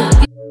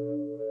 baby.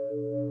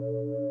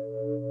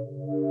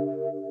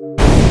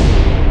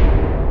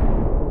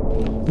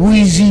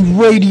 Weezy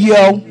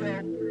Radio.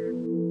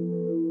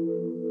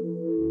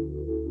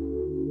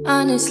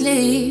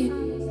 Honestly,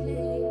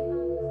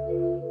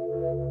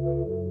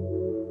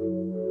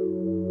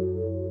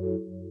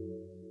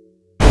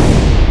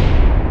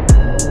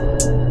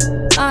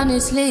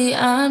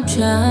 I'm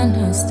trying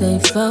to stay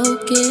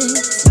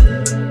focused.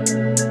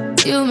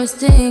 You must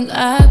think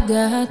I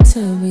got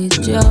to be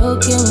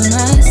joking when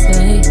I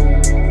say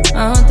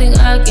I don't think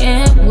I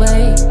can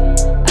wait.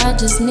 I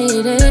just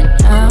need it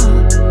now.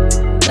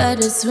 Let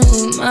it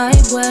swing my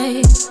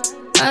way.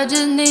 I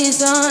just need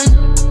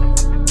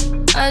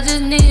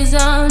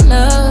some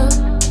love.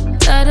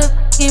 Tired of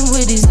f***ing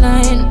with these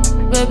lines,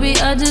 baby.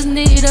 I just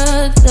need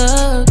a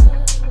thug.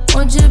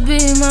 Won't you be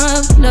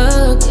my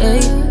plug,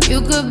 ayy?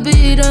 You could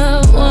be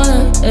the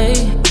one,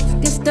 ayy.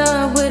 Get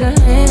started with a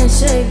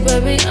handshake,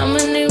 baby. I'ma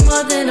need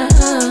more than a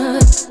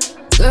hug.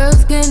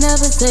 Girls can't never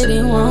say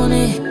they want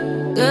it.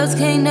 Girls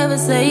can't never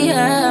say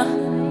how.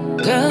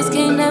 Girls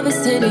can't never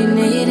say they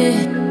need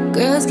it.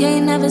 Girls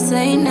can't never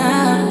say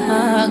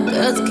nah.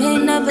 Girls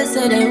can't never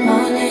say they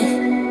want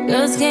it.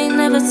 Girls can't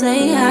never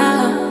say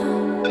how.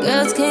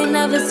 Girls can't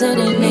never say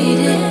they need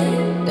it.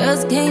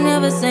 Girls can't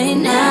never say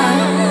nah.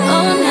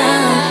 Oh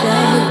nah,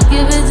 baby.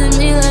 Give it to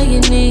me like you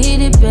need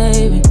it,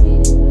 baby.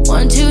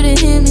 Want you to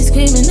hear me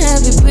screaming,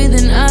 heavy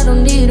breathing. I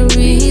don't need a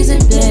reason,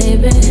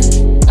 baby.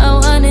 I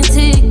want it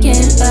till you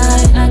can't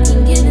buy. I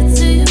can give it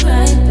to you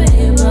right,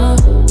 baby.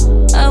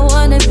 I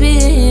wanna be a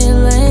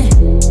healing.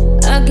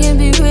 I can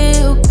be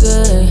real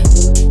good.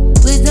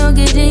 Please don't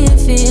get in your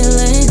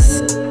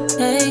feelings.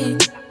 Hey,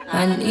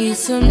 I need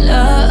some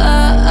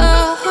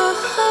love.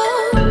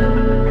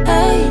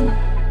 Hey,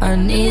 I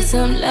need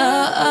some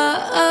love.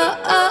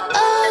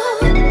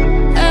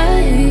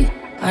 Hey,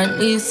 I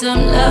need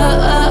some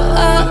love.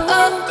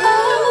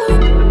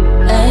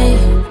 Hey,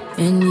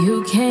 and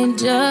you can't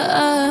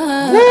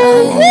judge.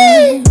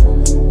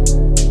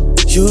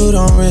 You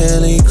don't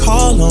really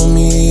call on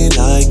me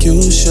like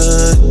you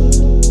should.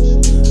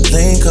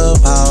 Link up,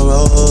 I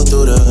roll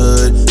through the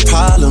hood.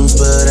 Problems,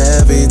 but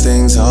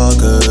everything's all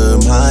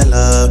good. My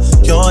love,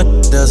 your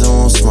doesn't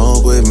want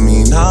smoke with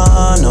me.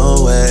 Nah,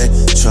 no way.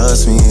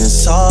 Trust me,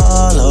 it's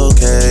all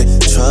okay.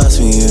 Trust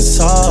me,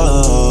 it's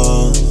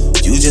all.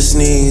 You just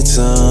need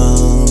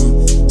someone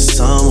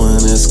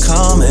that's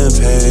calm and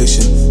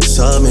patient.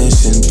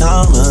 Submission,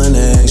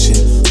 domination.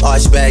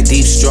 Arch back,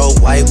 deep stroke,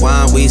 white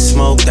wine, we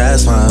smoke.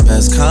 That's my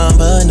best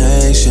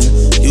combination.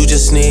 You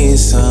just need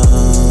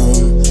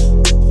some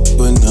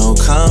with no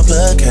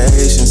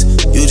complications.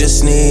 You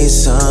just need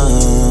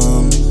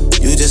some.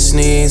 You just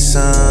need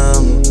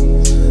some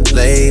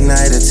late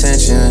night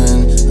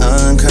attention,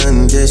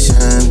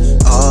 unconditioned.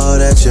 All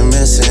that you're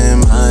missing,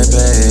 my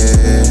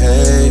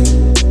babe.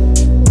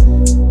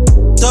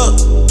 Look,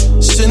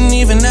 shouldn't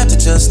even have to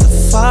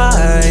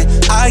justify.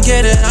 I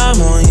get it,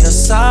 I'm on your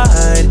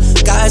side.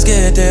 Guys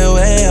get their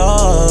way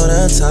all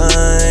the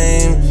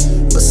time.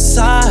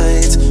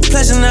 Besides,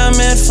 pleasure not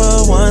meant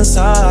for one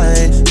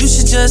side. You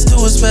should just do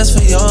what's best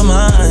for your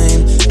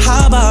mind.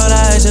 How about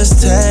I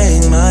just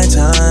take my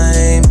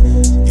time?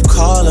 You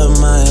call up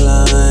my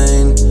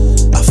line,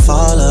 I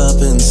fall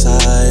up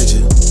inside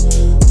you.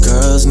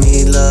 Girls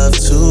need love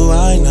too,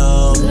 I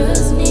know.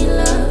 Girls need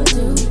love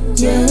too,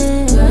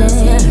 yeah. Girls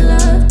need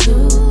love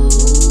too.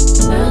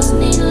 Girls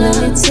need love.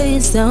 Let me tell you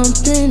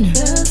something.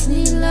 Girls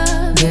need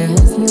love.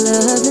 Girls need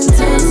love and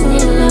girls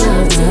need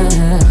love.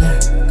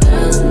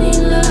 Girls need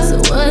love. So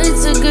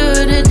what's a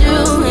girl to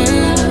do?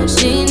 And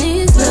she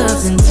needs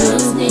love and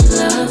girls need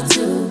love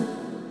too.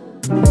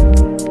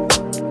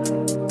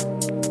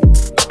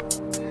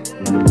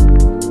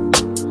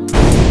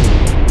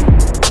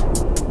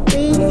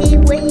 Weezy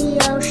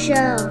Radio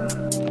Show.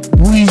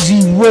 Weezy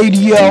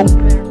Radio.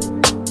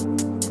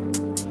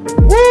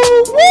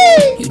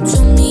 You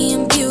told me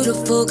I'm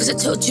beautiful, cause I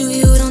told you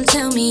you don't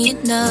tell me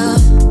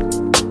enough.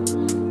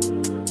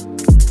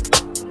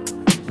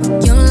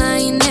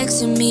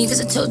 cause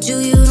I told you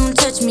you don't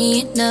touch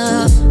me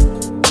enough.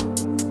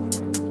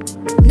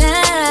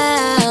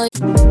 Now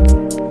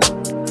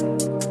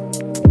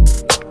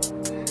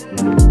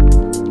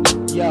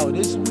yo,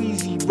 this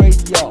Weezy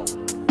Radio.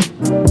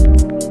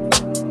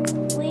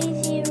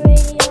 Weezy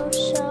Radio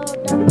Show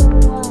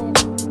 #1.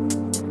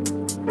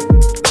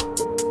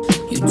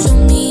 you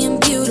told me I'm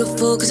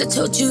beautiful, cause I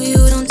told you you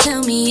don't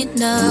tell me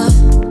enough.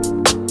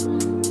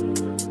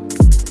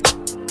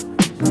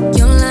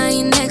 You're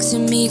lying next to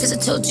me, cause I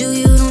told you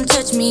you don't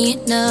touch me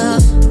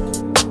enough.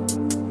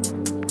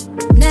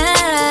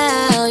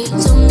 Now you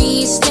told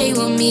me you stay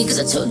with me, cause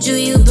I told you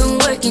you've been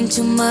working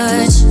too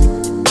much.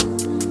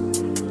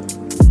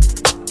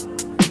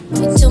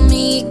 You told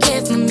me you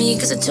care for me,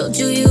 cause I told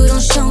you you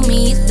don't show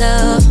me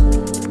love.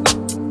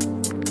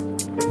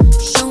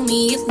 Show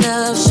me your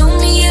love, show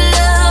me your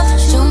love,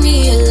 show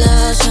me your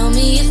love, show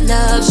me your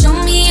love, show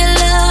me your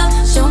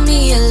love, show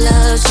me your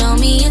love, show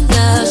me your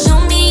love, show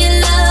me your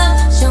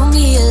love, show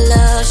me your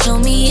love, show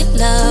me your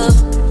love.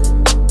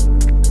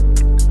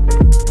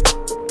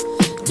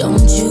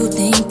 Don't you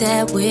think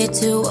that we're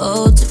too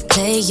old to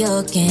play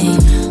your game?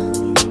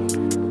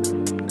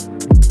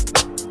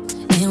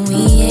 And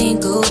we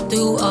ain't go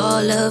through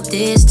all of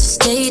this to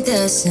stay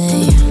the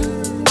same.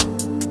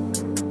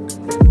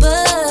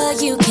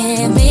 But you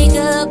can't make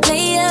a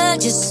player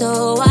just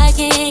so I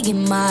can get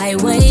my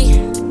way.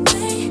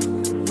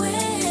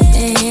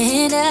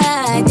 And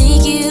I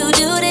think you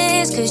do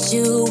this cause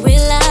you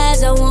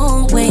realize I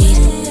won't wait.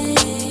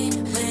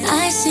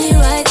 I see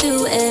right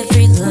through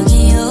every look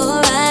in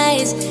your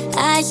eyes.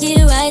 I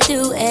hear right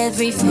through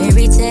every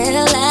fairy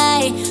tale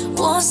lie.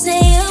 Won't say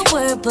a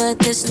word but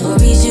the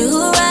stories you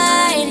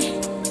write,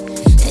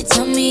 they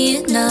tell me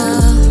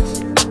enough.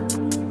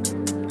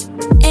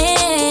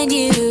 And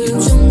you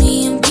told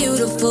me I'm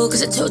beautiful,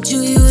 cause I told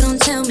you you don't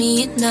tell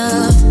me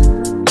enough.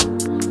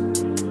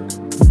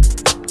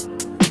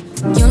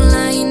 You're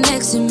lying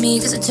next to me,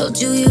 cause I told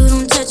you you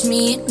don't touch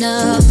me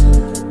enough.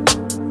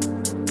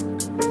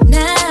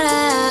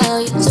 Now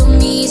you told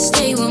me you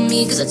stay with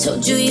me, cause I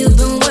told you you've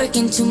been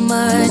working too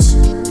much.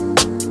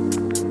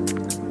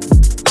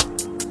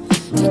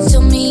 You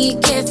told me you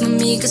care for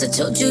me, cause I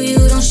told you you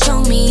don't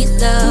show me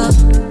love.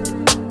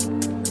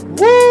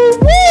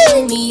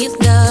 Show me your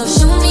love,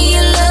 show me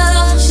your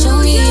love, show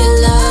me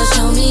your love,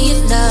 show me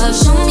your love,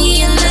 show me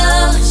your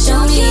love, show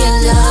me your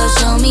love,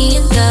 show me your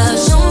love,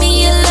 show me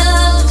your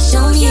love,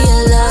 show me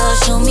your love,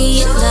 show me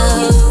your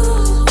love.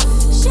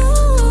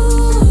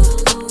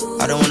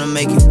 I don't wanna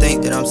make you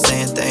think that I'm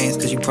saying things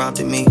cause you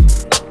prompted me.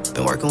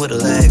 Been working with a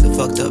lag, a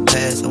fucked up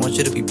past, I want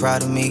you to be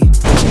proud of me.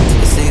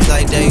 It seems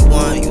like day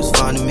one, you was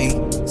fond of me.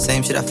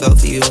 Same shit I felt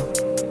for you,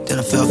 then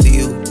I fell for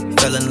you.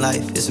 Fell in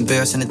life, it's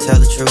embarrassing to tell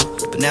the truth.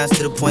 But now it's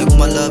to the point where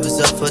my love is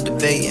up for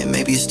debate, and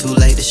maybe it's too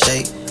late to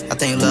shake. I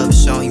think love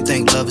is shown, you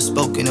think love is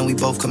spoken, and we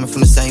both coming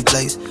from the same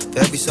place. For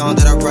every song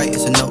that I write,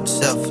 it's a note to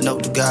self, a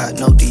note to God,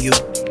 note to you.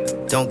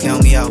 Don't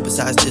count me out,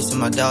 besides this and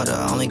my daughter,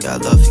 I only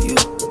got love for you.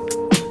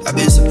 I've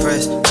been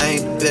suppressed, I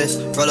ain't the best.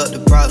 Roll up the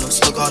problems,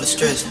 took all the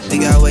stress. We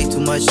got way too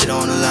much shit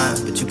on the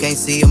line, but you can't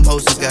see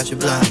emotions, got you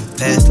blind.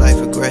 Past life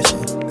regression,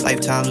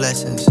 lifetime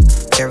lessons,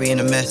 carrying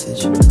a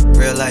message.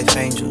 Real life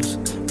angels,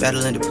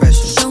 battling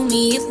depression. Show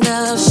me your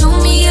love, show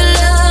me your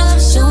love,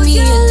 show me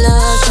your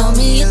love, show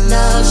me your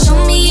love,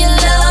 show me your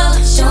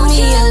love, show me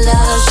your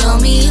love, show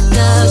me your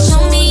love,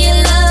 show me your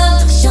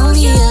love, show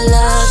me your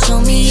love, show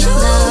me your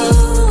love.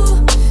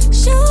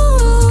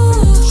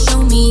 Show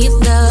me your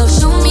love,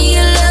 show me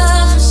your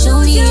love, show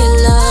me your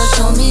love,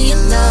 show me your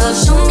love,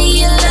 show me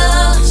your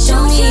love,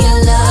 show me your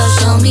love,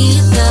 show me your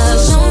love,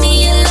 show me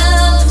your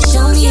love,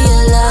 show me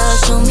your love,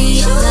 show me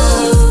your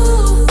love.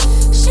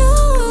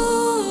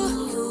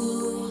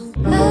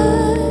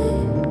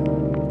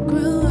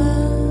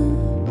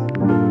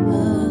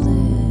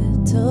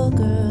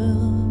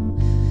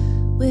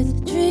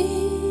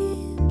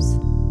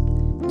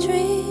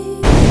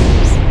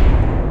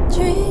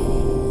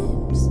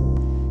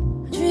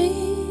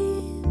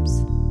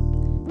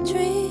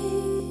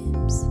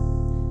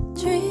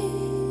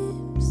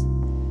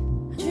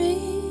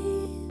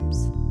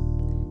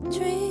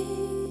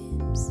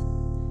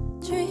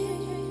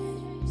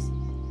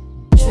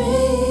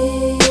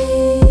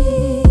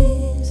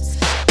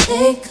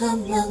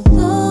 Come a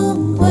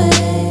long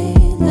way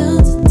now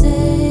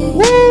today.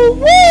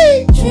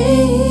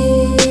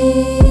 Dreams,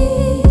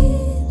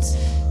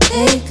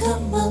 they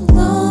come a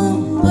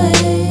long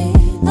way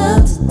now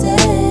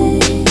today.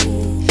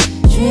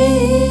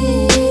 Dreams,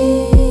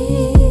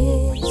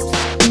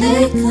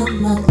 they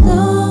come a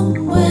long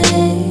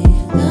way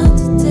now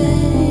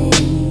today.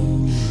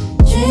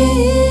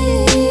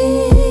 Dreams,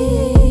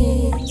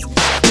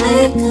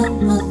 they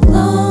come a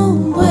long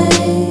way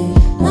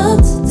now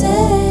today.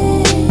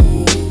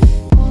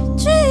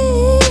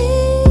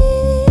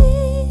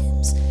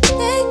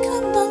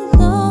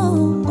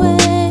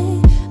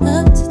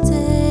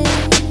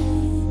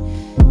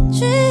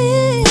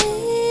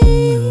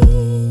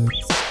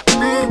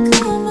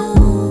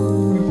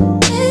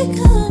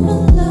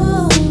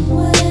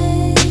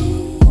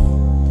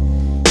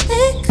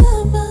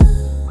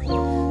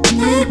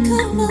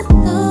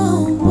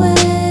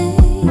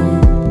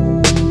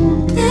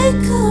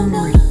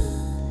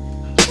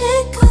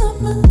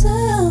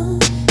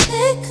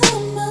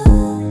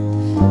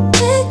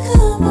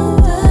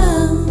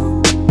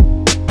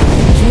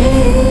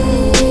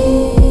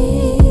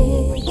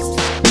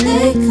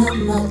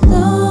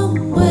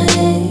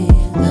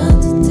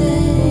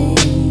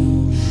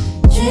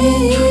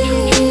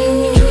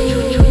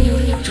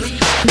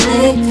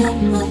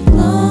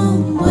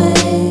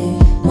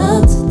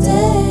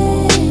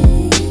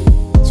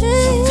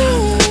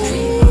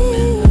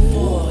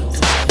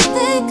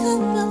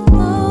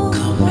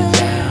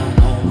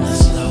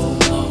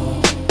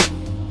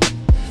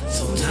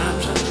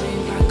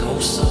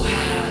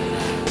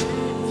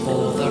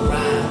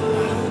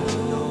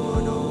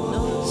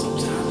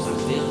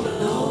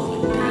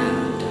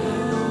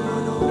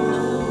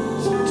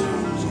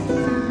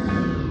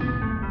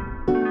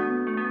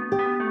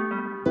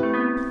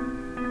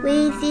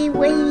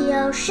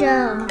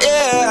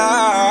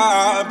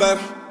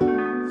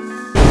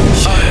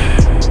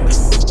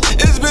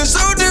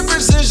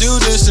 since you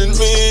dissing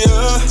me,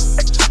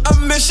 I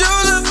miss your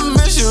love, I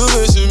miss you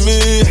missing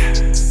me.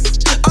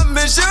 I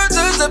miss your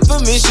touch that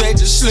put me straight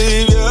to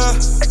sleep, yeah.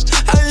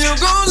 How you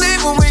gon' leave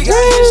when we got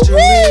history,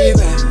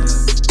 baby?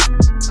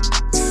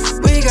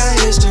 We got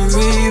history,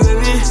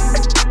 baby.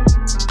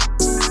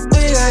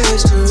 We got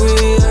history,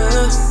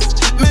 yeah.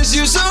 Miss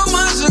you so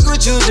much, look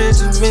what you did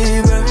to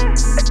me, baby.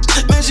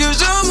 Miss you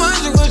so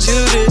much, look what you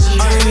did to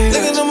me.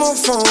 Looking at my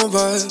phone,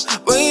 but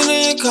waiting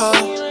in your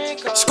call.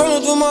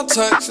 Scrolling through my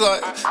text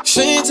like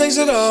she ain't text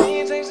it all.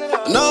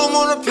 Now I'm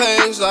on the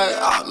page like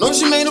I know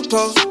she made a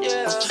post.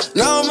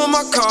 Now I'm in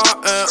my car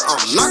and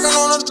I'm knocking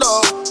on the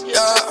door.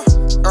 Yeah,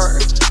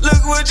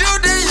 look what you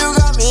did, you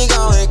got me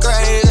going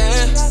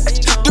crazy.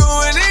 Do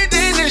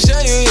anything to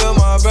show you you're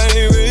my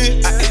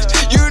baby.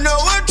 You know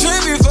what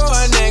trip before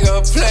a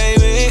nigga play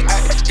me.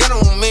 Get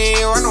on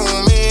me, run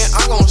on me,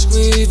 I'm gon'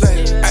 squeeze,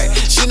 baby.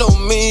 She know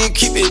me,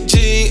 keep it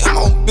G, I'm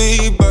gon'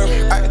 be bird.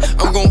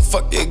 I'm gon'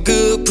 fuck it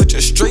good, put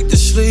you straight to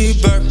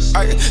sleep, baby.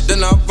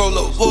 Then I roll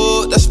a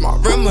wood, that's my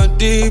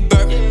remedy,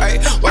 baby.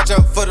 Watch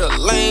out for the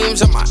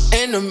lames and my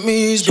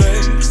enemies, baby.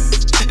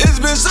 It's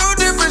been so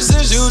different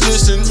since you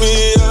dissing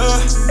me,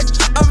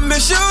 I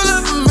miss your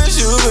love, I miss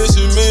you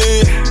missing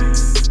me.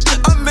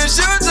 I miss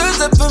your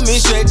touch that put me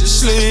straight to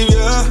sleep,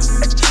 yeah.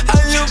 How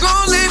you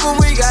gon' leave when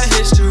we got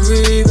history,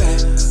 baby?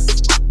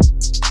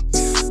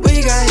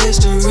 We got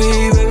history,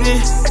 baby.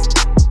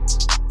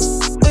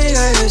 We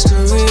got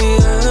history,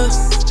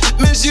 yeah.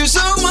 Miss you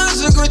so much,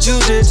 look what you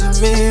did to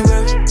me,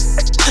 baby.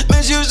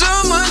 Miss you so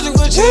much, look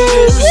what you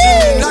did to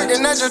me.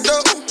 Knocking at your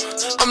door,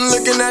 I'm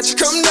looking at you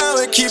come down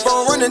and keep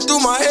on running through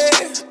my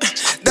head.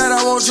 That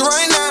I want you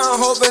right now,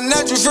 hoping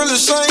that you feel the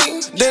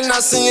same. Then I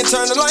see you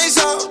turn the lights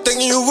out,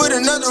 thinking you with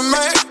another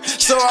man.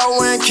 So I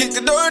went and kicked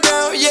the door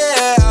down,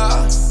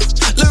 yeah.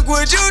 Look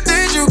what you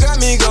did, you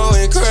got me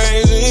going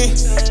crazy.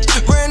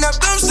 Ran up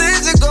them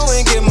stairs to go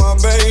and get my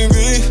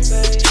baby.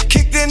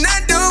 Kicked in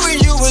that door when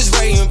you was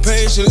waiting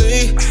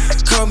patiently.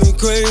 Call me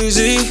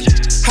crazy,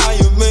 how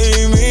you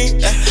made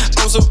me.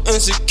 I'm so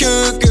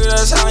insecure, girl,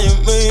 that's how you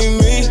made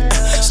me.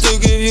 Still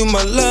give you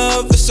my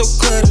love, it's so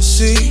clear to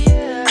see.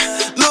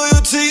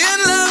 Loyalty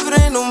and love, it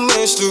ain't no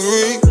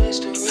mystery.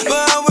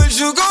 But I wish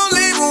you gon'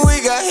 leave when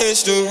we got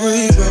history,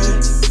 baby.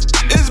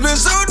 It's been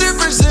so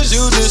different since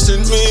you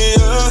dissing me,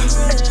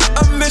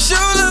 I miss your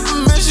love,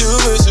 I miss you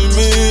missing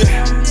me.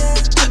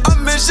 I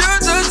miss your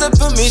touch that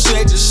put me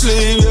straight to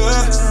sleep,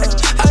 yeah.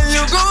 How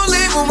you gon'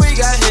 leave when we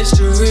got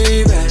history,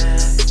 baby?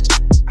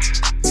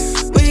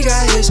 We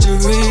got history,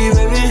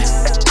 baby.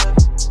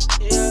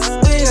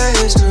 We got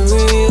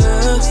history,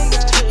 yeah.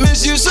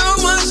 Miss you so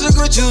much, look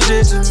what you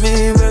did to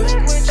me, baby.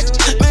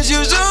 Miss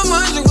you so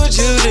much, look what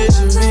you did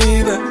to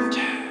me, baby.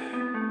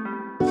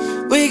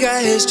 We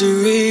got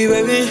history,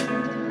 baby.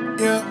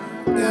 Yeah,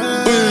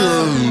 yeah.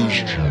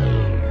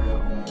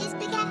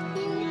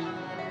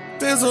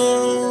 There's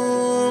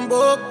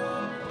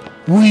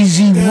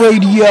Weezy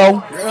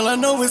Radio. Girl, I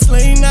know it's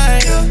late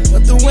night,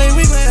 but the way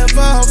we laugh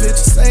off it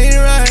just ain't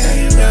right.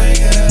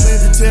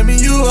 Baby, tell me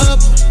you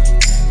up,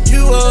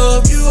 you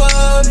up, you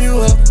up,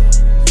 you up,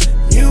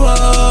 you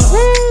up.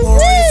 Or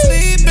are you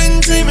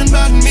sleeping, dreaming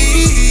about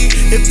me?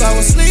 If I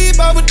was asleep,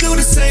 I would do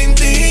the same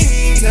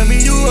thing. Tell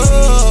me you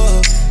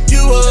up,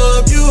 you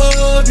up, you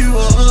up, you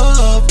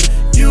up,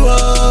 you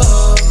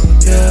up,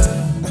 yeah.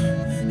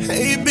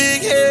 Hey,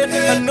 big head,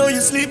 I know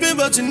you're sleeping,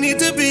 but you need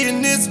to be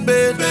in this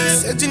bed.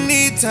 Said you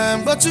need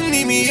time, but you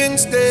need me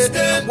instead.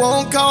 I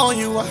won't call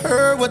you, I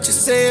heard what you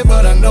said,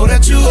 but I know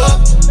that you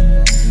up.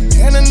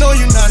 And I know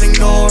you're not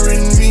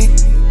ignoring me.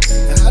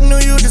 And I know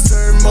you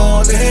deserve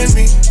more than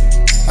me.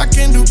 I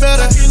can do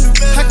better,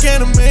 how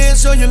can a man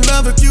show you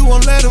love if you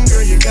won't let him?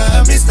 Girl, you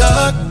got me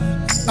stuck.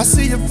 I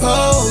see you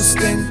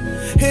posting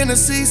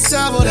Hennessy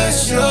sour,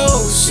 that's your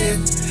shit.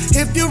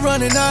 If you're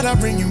running out, I'll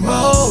bring you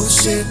more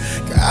shit.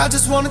 Girl, I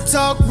just wanna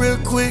talk real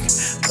quick,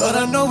 but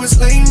I know it's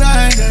late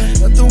night.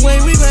 But the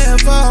way we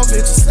laugh off,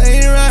 it just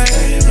ain't right.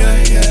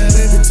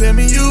 Baby, tell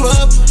me you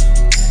up,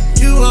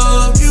 you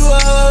up, you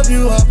up,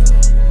 you up,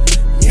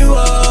 you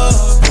up.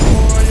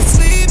 Or are you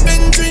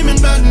sleeping, dreaming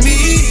about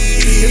me?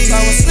 If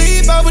I was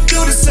asleep, I would do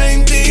the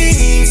same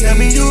thing. Tell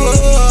me you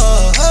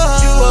up,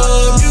 you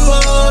up, you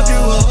up,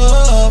 you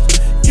up,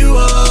 you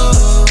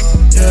up,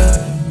 yeah.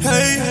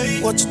 Hey,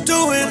 what you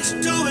doing?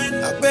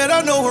 I bet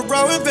I know what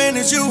wrong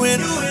advantage you in.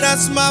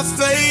 That's my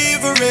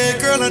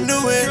favorite, girl, I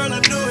knew it.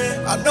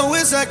 I know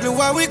exactly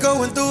why we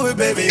going through it,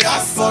 baby. I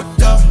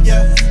fucked up,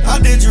 yeah, I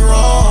did you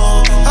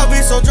wrong. I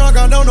be so drunk,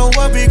 I don't know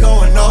what be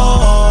going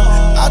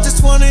on. I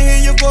just wanna hear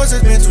your voice,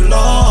 it's been too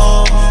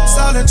long.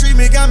 Silent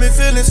treatment got me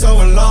feeling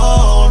so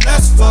alone.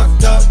 That's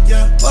fucked up,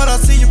 yeah, but I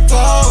see you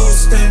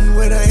posting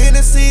with a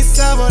Hennessy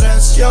sour,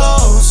 that's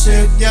your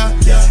shit, yeah.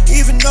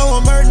 Even though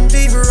I'm hurting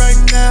deeper right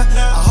now,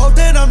 I hope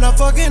that I'm not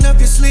fucking up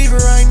your sleeve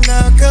right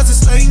now, cause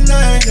it's late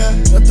night, yeah.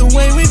 But the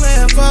way we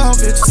laugh off,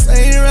 it just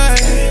ain't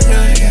right,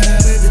 yeah.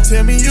 Baby,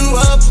 tell me you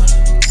up,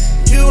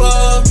 you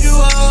up, you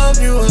up,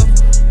 you up,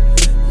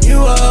 you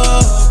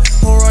up.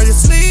 Or are you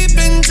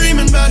sleeping,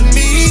 dreaming about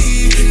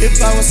me? If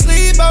I was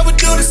asleep, I would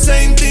do the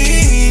same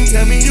thing.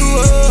 Tell me you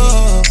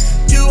up,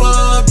 you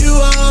up, you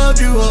up,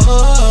 you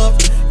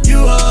up, you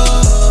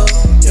up,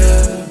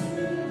 yeah.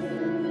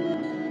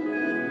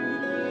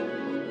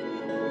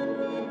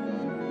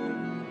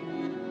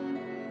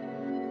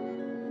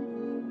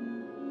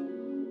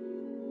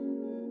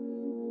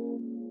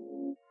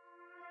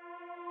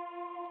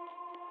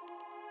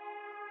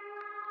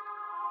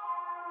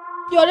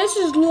 Yo, this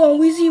is Lou on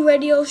Weezy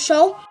Radio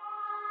Show.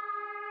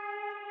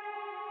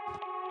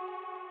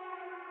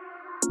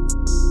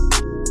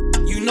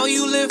 You know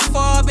you live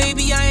far,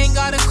 baby, I ain't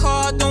got a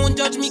car. Don't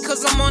judge me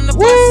cause I'm on the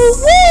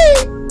bus.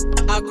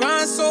 I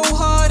grind so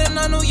hard and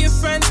I know your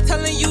friends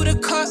telling you to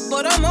cut,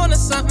 but I'm on to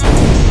something.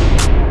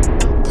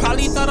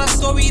 Probably thought I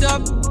storied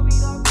up.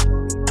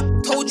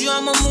 Told you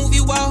I'ma move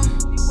you out.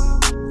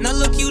 Now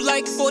look, you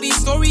like 40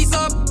 stories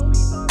up.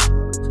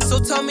 So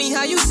tell me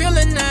how you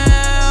feeling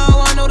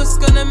now. I know this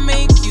gonna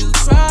make you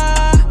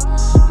cry.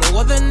 No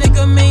other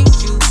nigga make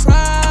you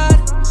cry.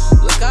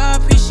 Look, I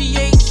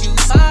appreciate you,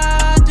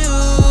 I do.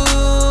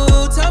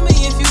 Tell me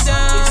if you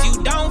down. Is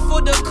you down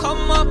for the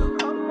come up?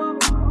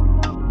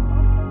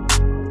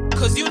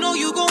 Cause you know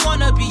you gon'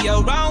 wanna be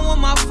around when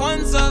my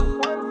funds up.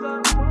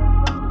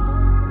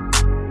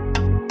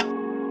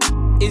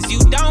 Is you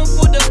down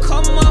for the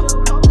come up?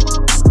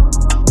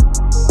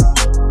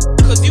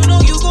 Cause you know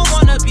you gon'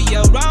 wanna be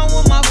around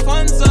when my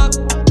funds up.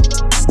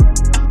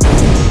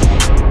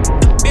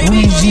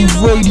 Baby girl, you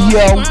know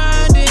I'm on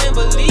grind and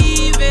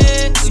believe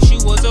it. Wish you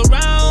was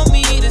around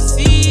me to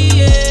see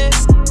it.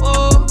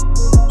 Oh,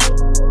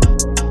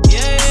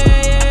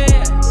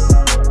 yeah.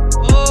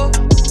 Oh.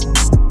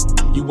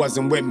 You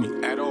wasn't with me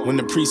when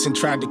the precinct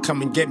tried to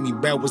come and get me.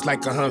 Bell was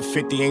like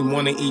 150, ain't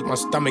wanna eat, my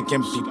stomach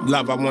empty.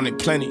 Love, I wanted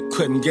plenty,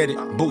 couldn't get it.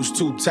 Boots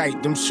too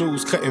tight, them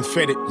shoes couldn't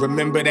fit it.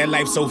 Remember that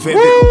life so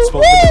vivid.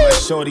 Supposed to be my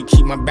shorty,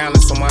 keep my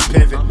balance on my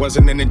pivot.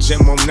 Wasn't in the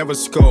gym, won't never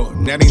score.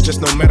 That ain't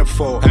just no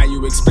metaphor. How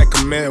you expect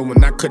a meal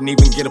when I couldn't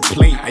even get a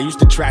plate? I used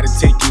to try to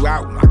take you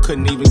out, I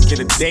couldn't even get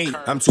a date.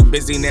 I'm too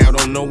busy now,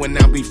 don't know when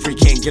I'll be free,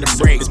 can't get a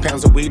break. There's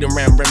pounds of weed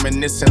around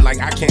reminiscing like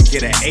I can't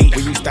get an 8.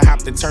 We used to hop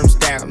the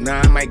turnstile, now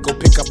I might go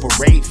pick up a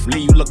Wraith.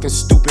 Leave you looking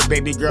stupid,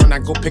 baby girl, now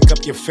go pick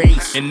up your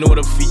face. In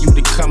order for you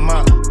to come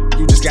up,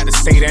 you just gotta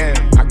stay down.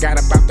 I got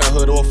up out the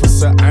hood,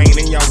 officer, I ain't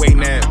in your way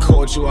now.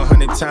 Called you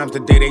 100 times the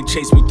day they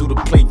chased me through the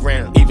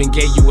playground. Even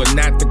gave you a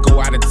knot to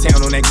go out of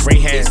town on that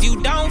Greyhound. Is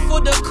you down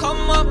for the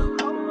come up?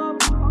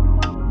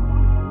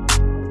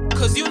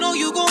 Cause you know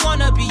you gon'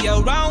 wanna be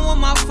around when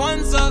my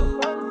funds up.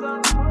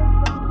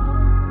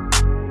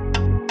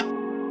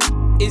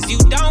 Is you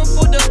down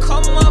for the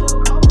come up?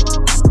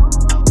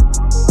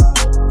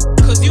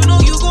 Cause you know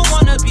you gon'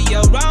 wanna be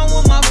around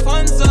when my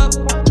funds up.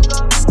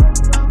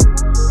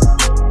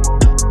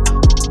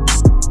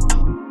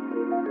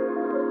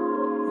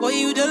 What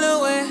you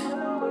dealing with?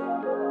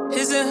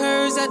 His and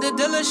hers at the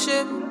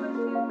dealership.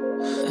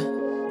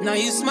 Now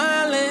you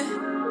smiling.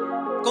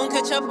 Gon'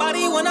 catch a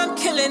body when I'm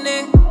killing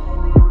it.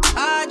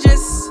 I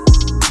just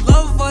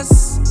love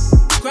us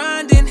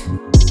grinding.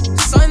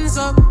 Sun's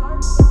up,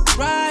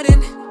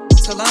 riding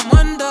till I'm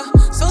under.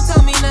 So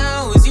tell me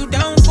now, is you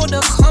down for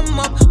the come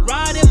up?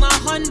 Riding my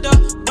Honda,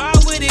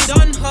 ride with it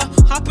on her.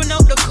 Hopping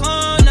out the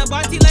corner,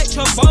 body like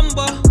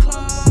Chobamba.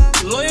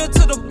 Loyal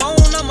to the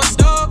bone, I'm a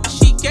dog.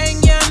 She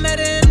gang, yeah, I met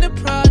her in the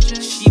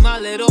project. She my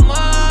little ma,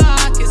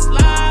 I can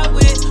slide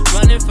with.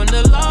 Running from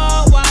the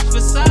law, watch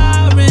for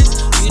sirens.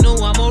 You know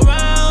I'm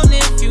around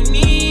if you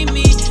need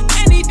me.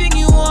 Anything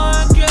you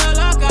want, girl,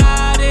 I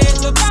got it.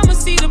 Look, I'ma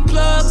see the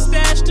plug,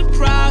 stash the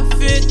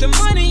profit. The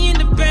money in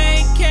the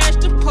bank, cash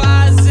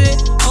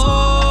deposit.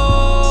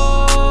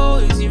 Oh,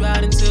 is you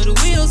riding till the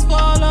wheels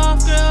fall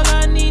off, girl?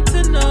 I need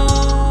to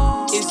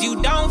know. Is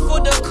you down for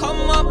the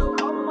come up?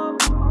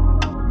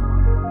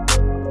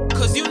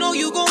 Cause you know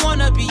you gon'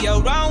 wanna be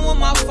around when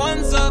my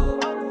funds up.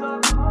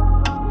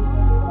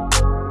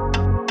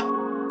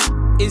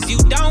 Is you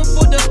down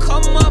for the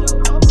come up?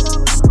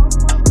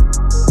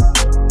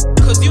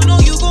 Cause you know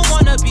you gon'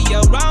 wanna be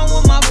around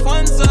when my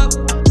funds up.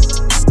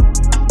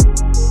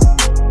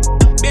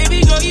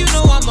 Baby girl, you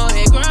know I'm out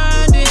here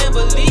grinding,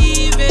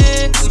 believe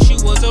it. Wish you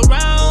was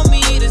around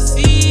me to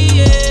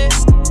see it.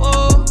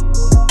 Oh,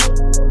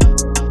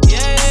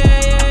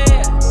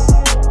 yeah.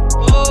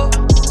 Oh.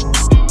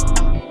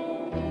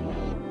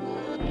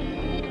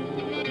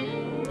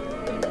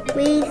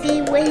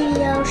 Weezy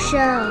Radio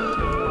Show.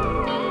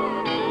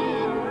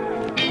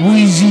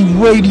 Weezy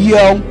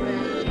Radio.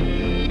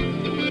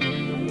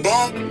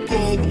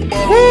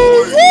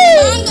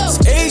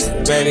 Easy,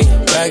 baby,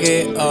 back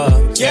it up,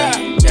 yeah,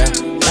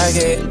 back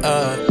it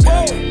up,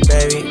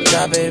 baby,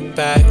 drop it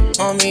back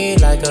on me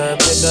like a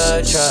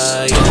pickup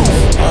truck,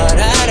 yeah. All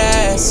that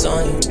ass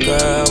on you,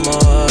 girl,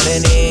 more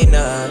than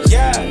enough,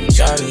 yeah.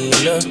 Shawty,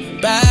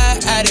 look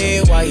back at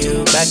it while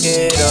you back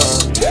it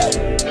up,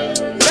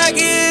 back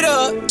it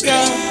up,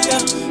 yeah,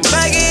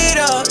 back it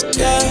up,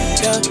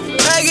 yeah,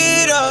 back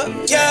it up,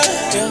 yeah.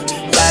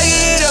 Back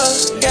it up,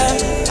 yeah.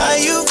 How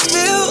you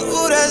feel?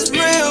 Ooh, that's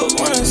real.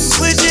 Wanna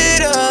switch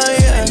it up,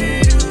 yeah.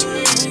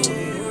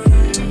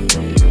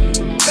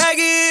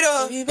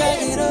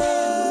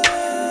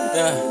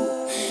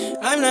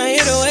 I'm not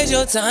here to waste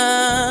your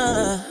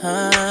time.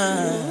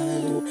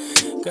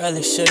 Girl,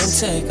 it shouldn't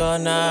take all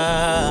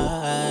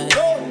night.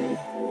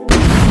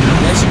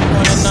 Unless you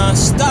wanna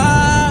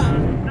non-stop.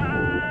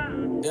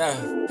 Yeah.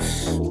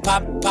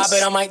 Pop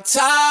it on my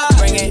top,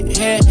 bring it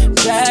here,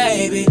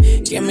 baby.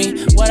 Give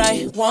me what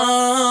I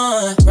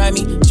want. Ride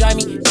me, drive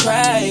me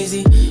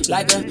crazy,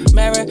 like a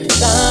marathon.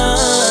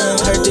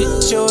 Heard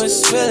that you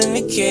was feeling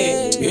the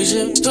kick. You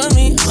should put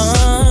me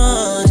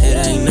on. It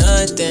ain't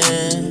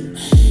nothing.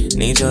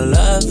 Need your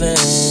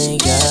loving,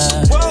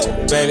 yeah.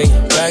 Baby,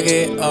 back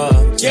it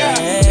up, yeah.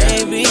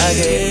 Baby, back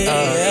it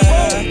up,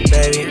 yeah.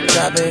 Baby,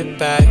 drop it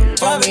back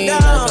for me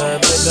like a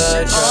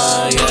bigger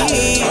truck,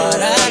 yeah. All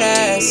that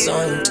ass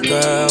on you,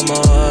 girl,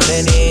 more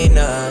than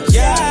enough,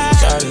 yeah.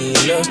 Shawty,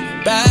 look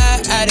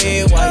back at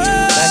it while you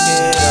back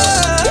it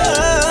up.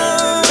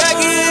 Back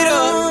it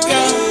up,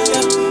 yeah.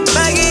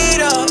 Back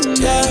it up,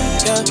 yeah.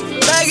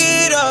 Back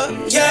it up,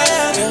 yeah.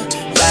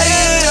 Back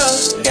it up,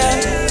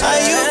 yeah. How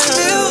you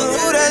feel?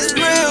 Ooh, that's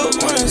real.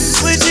 Wanna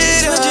switch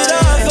it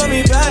up for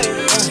me,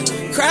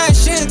 babe.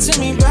 Crash into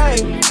me,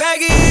 babe.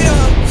 Back it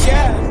up,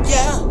 yeah.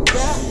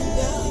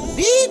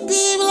 Beep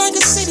beep like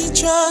a city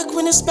truck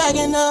when it's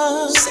backing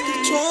up. City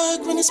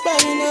truck when it's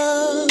backing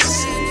up.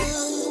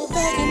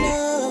 Backing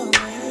up.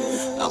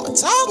 I'ma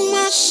talk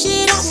my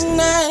shit all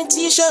night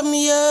till you shut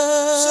me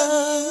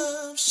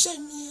up. Shut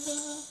me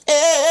up.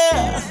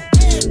 Yeah.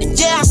 And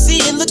yeah, I see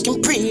you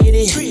looking pretty.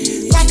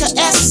 Like a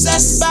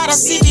SS by the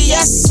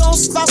CVS, so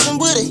spousing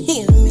with a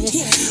me.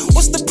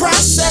 What's the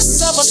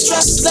process of a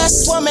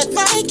stressless woman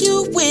like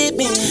you with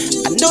me?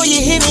 I know you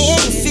hear me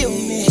and you feel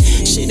me.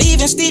 Shit,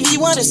 even Stevie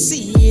wanna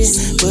see it,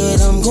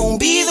 but I'm gon'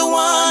 be the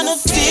one to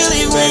feel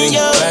it when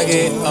you're back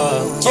it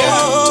up, yeah,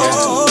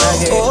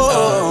 back it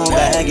up,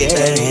 back it,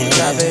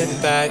 drop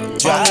it back,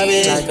 drop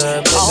it like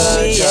a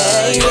bigger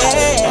truck,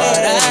 all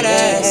that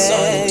ass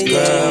on you,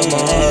 girl,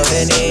 more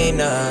than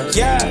enough,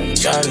 yeah.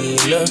 Shawty,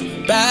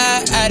 look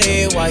back at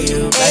it while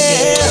you back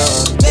it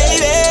up,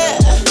 baby,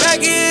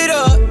 back it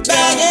up,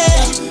 back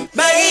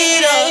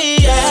it up,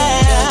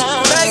 yeah,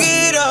 back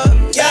it up,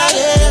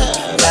 yeah.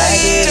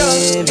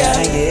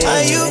 How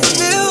you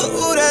feel?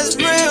 Ooh, that's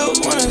real.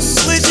 Wanna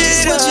switch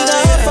it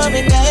up for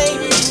me,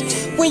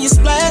 baby. When you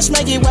splash,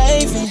 make it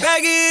wavy.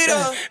 Back it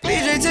up.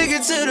 DJ, take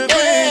it to the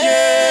bridge,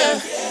 yeah.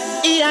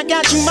 Yeah, I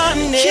got you, my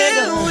nigga.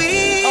 Can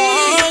we?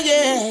 Oh,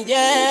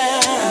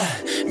 yeah.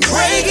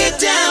 Break it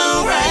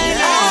down right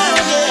now,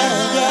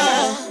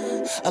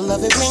 yeah. I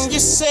love it when you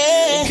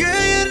say,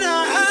 girl, you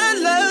know I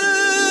love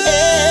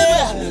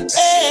it.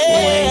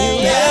 When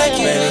you back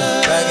it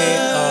up. Back it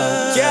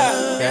up, yeah.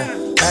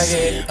 Back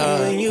it up,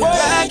 when you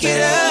back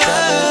it up,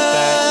 drop it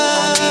back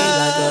on me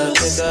like a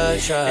bigger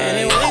truck. And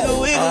it wiggle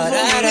for me, baby. All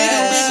that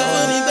ass,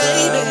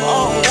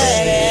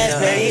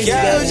 baby.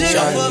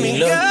 Shawty,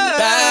 look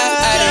back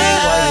at it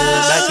while you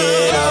back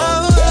it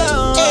up.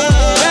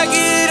 Back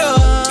it up,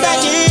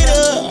 back it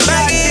up,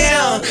 back it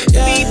up.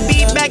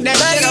 Beat back that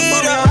shit up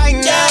on me right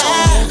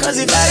now. Cause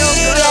if I don't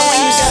put it on when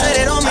you set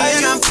it on me,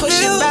 then I'm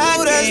pushing back.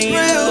 That's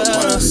real.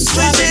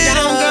 Drop it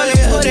down, girl,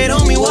 and put it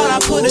on me while I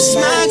put a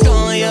smack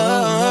on you.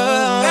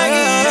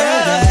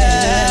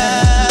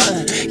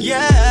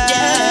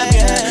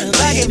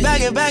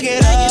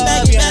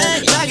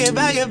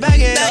 Back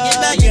it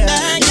up,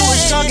 yeah. You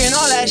was talking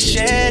all that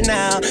shit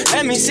now.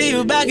 Let me see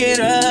you back it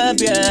up,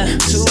 yeah.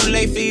 Too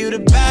late for you to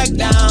back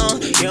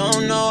down. You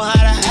don't know how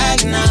to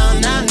act now,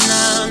 nah.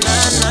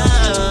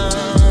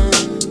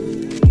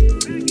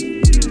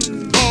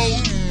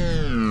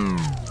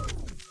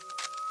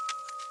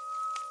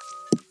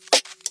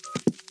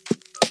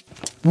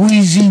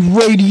 Weezy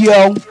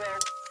Radio.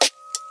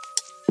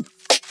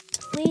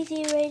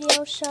 Weezy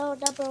Radio Show #1.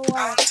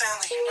 I'm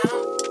telling you now.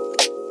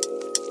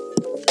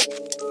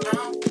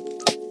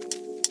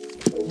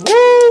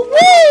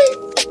 Woo-wee!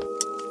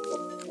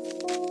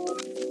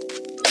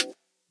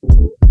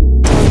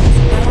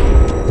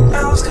 I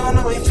was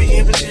gonna wait for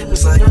you, but you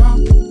was like, oh,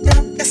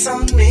 yeah, it's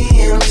on me,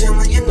 and I'm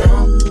telling you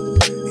no.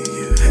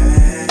 You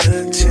had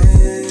a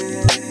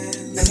chance,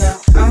 and now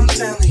I'm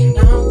telling you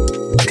no.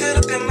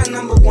 Could've been my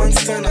 #1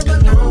 stunner,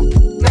 but no.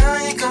 Now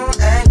you gon'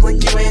 act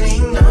like you ain't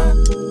even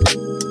know.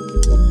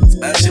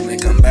 That shit when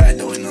it come back,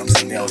 though, you know what I'm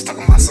saying? I was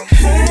talking about something.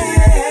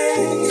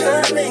 Hey,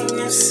 I'm in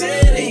your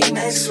city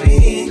next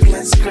week.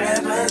 Let's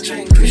grab a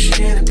drink,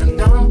 appreciate it, but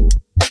no.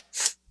 I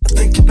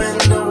think you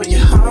better know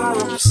your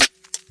homes.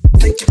 I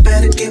think you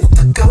better give up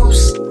the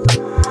ghost.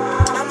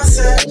 Mama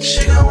said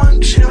she gon'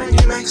 want you when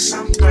you make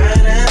some bread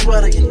and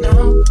butter, you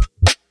know.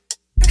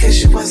 I guess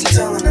she wasn't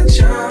telling a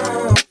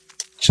joke.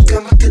 She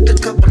come and get a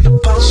couple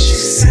of posts. She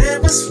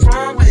said, what's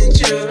wrong with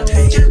you?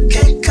 And you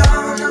can't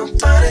call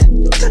nobody.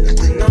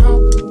 Technically,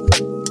 no.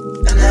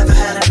 I never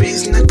had a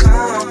reason to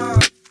call.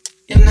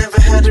 You never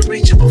had a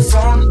reachable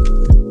phone.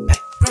 Hey,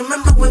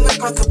 remember when my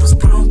brother was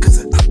broke?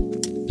 Cause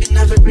you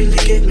never really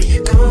gave me a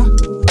go.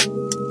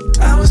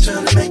 I was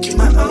trying to make you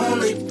my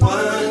only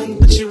one,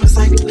 but you was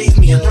like, leave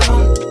me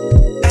alone.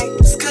 Hey,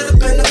 this could have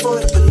been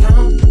avoided, but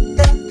no.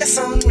 Yeah, it's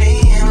on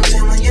me, and I'm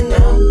telling you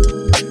no.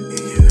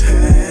 You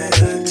had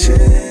a chance.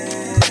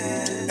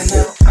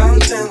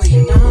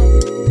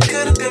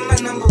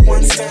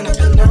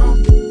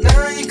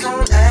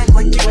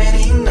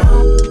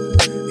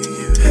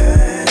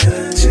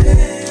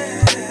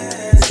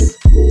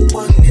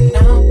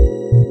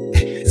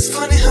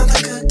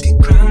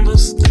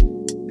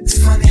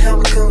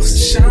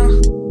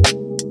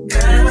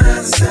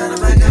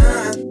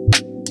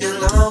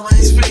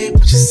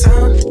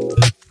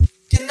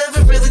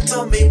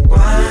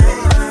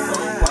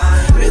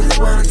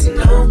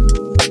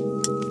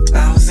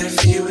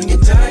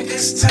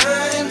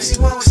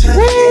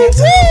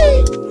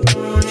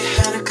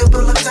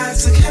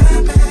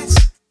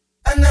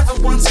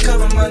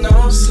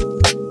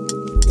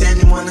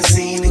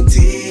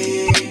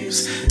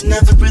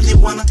 never really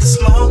wanted to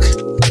smoke.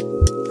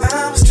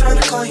 I was trying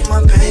to call you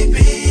my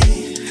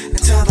baby and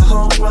tell the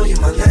whole world you're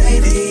my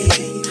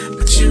lady,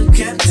 but you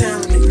kept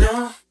telling me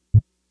no.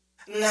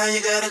 Now you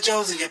got a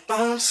Jones in your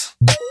bones.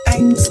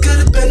 Hey, this could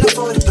have been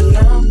avoided, but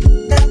no.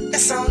 Now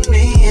it's on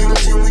me and I'm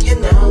telling you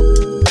no.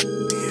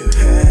 You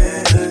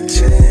had a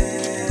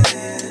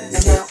chance,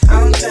 and now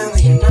I'm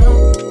telling you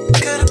no.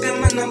 Could have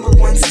been my number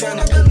one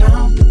stunner, but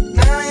no.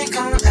 Now you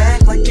gonna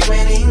act like you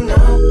ain't even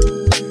know.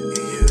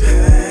 You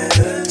had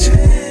a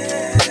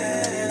chance,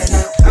 and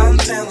now I'm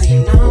telling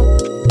you no.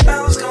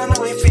 I was gonna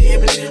wait for you,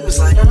 but you was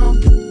like no.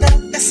 Now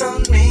it's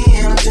on me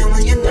and I'm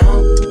telling you no.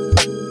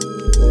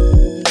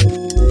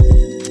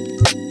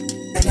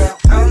 And now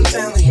I'm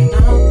telling you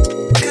no.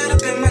 Could have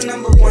been my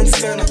number one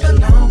stunner, but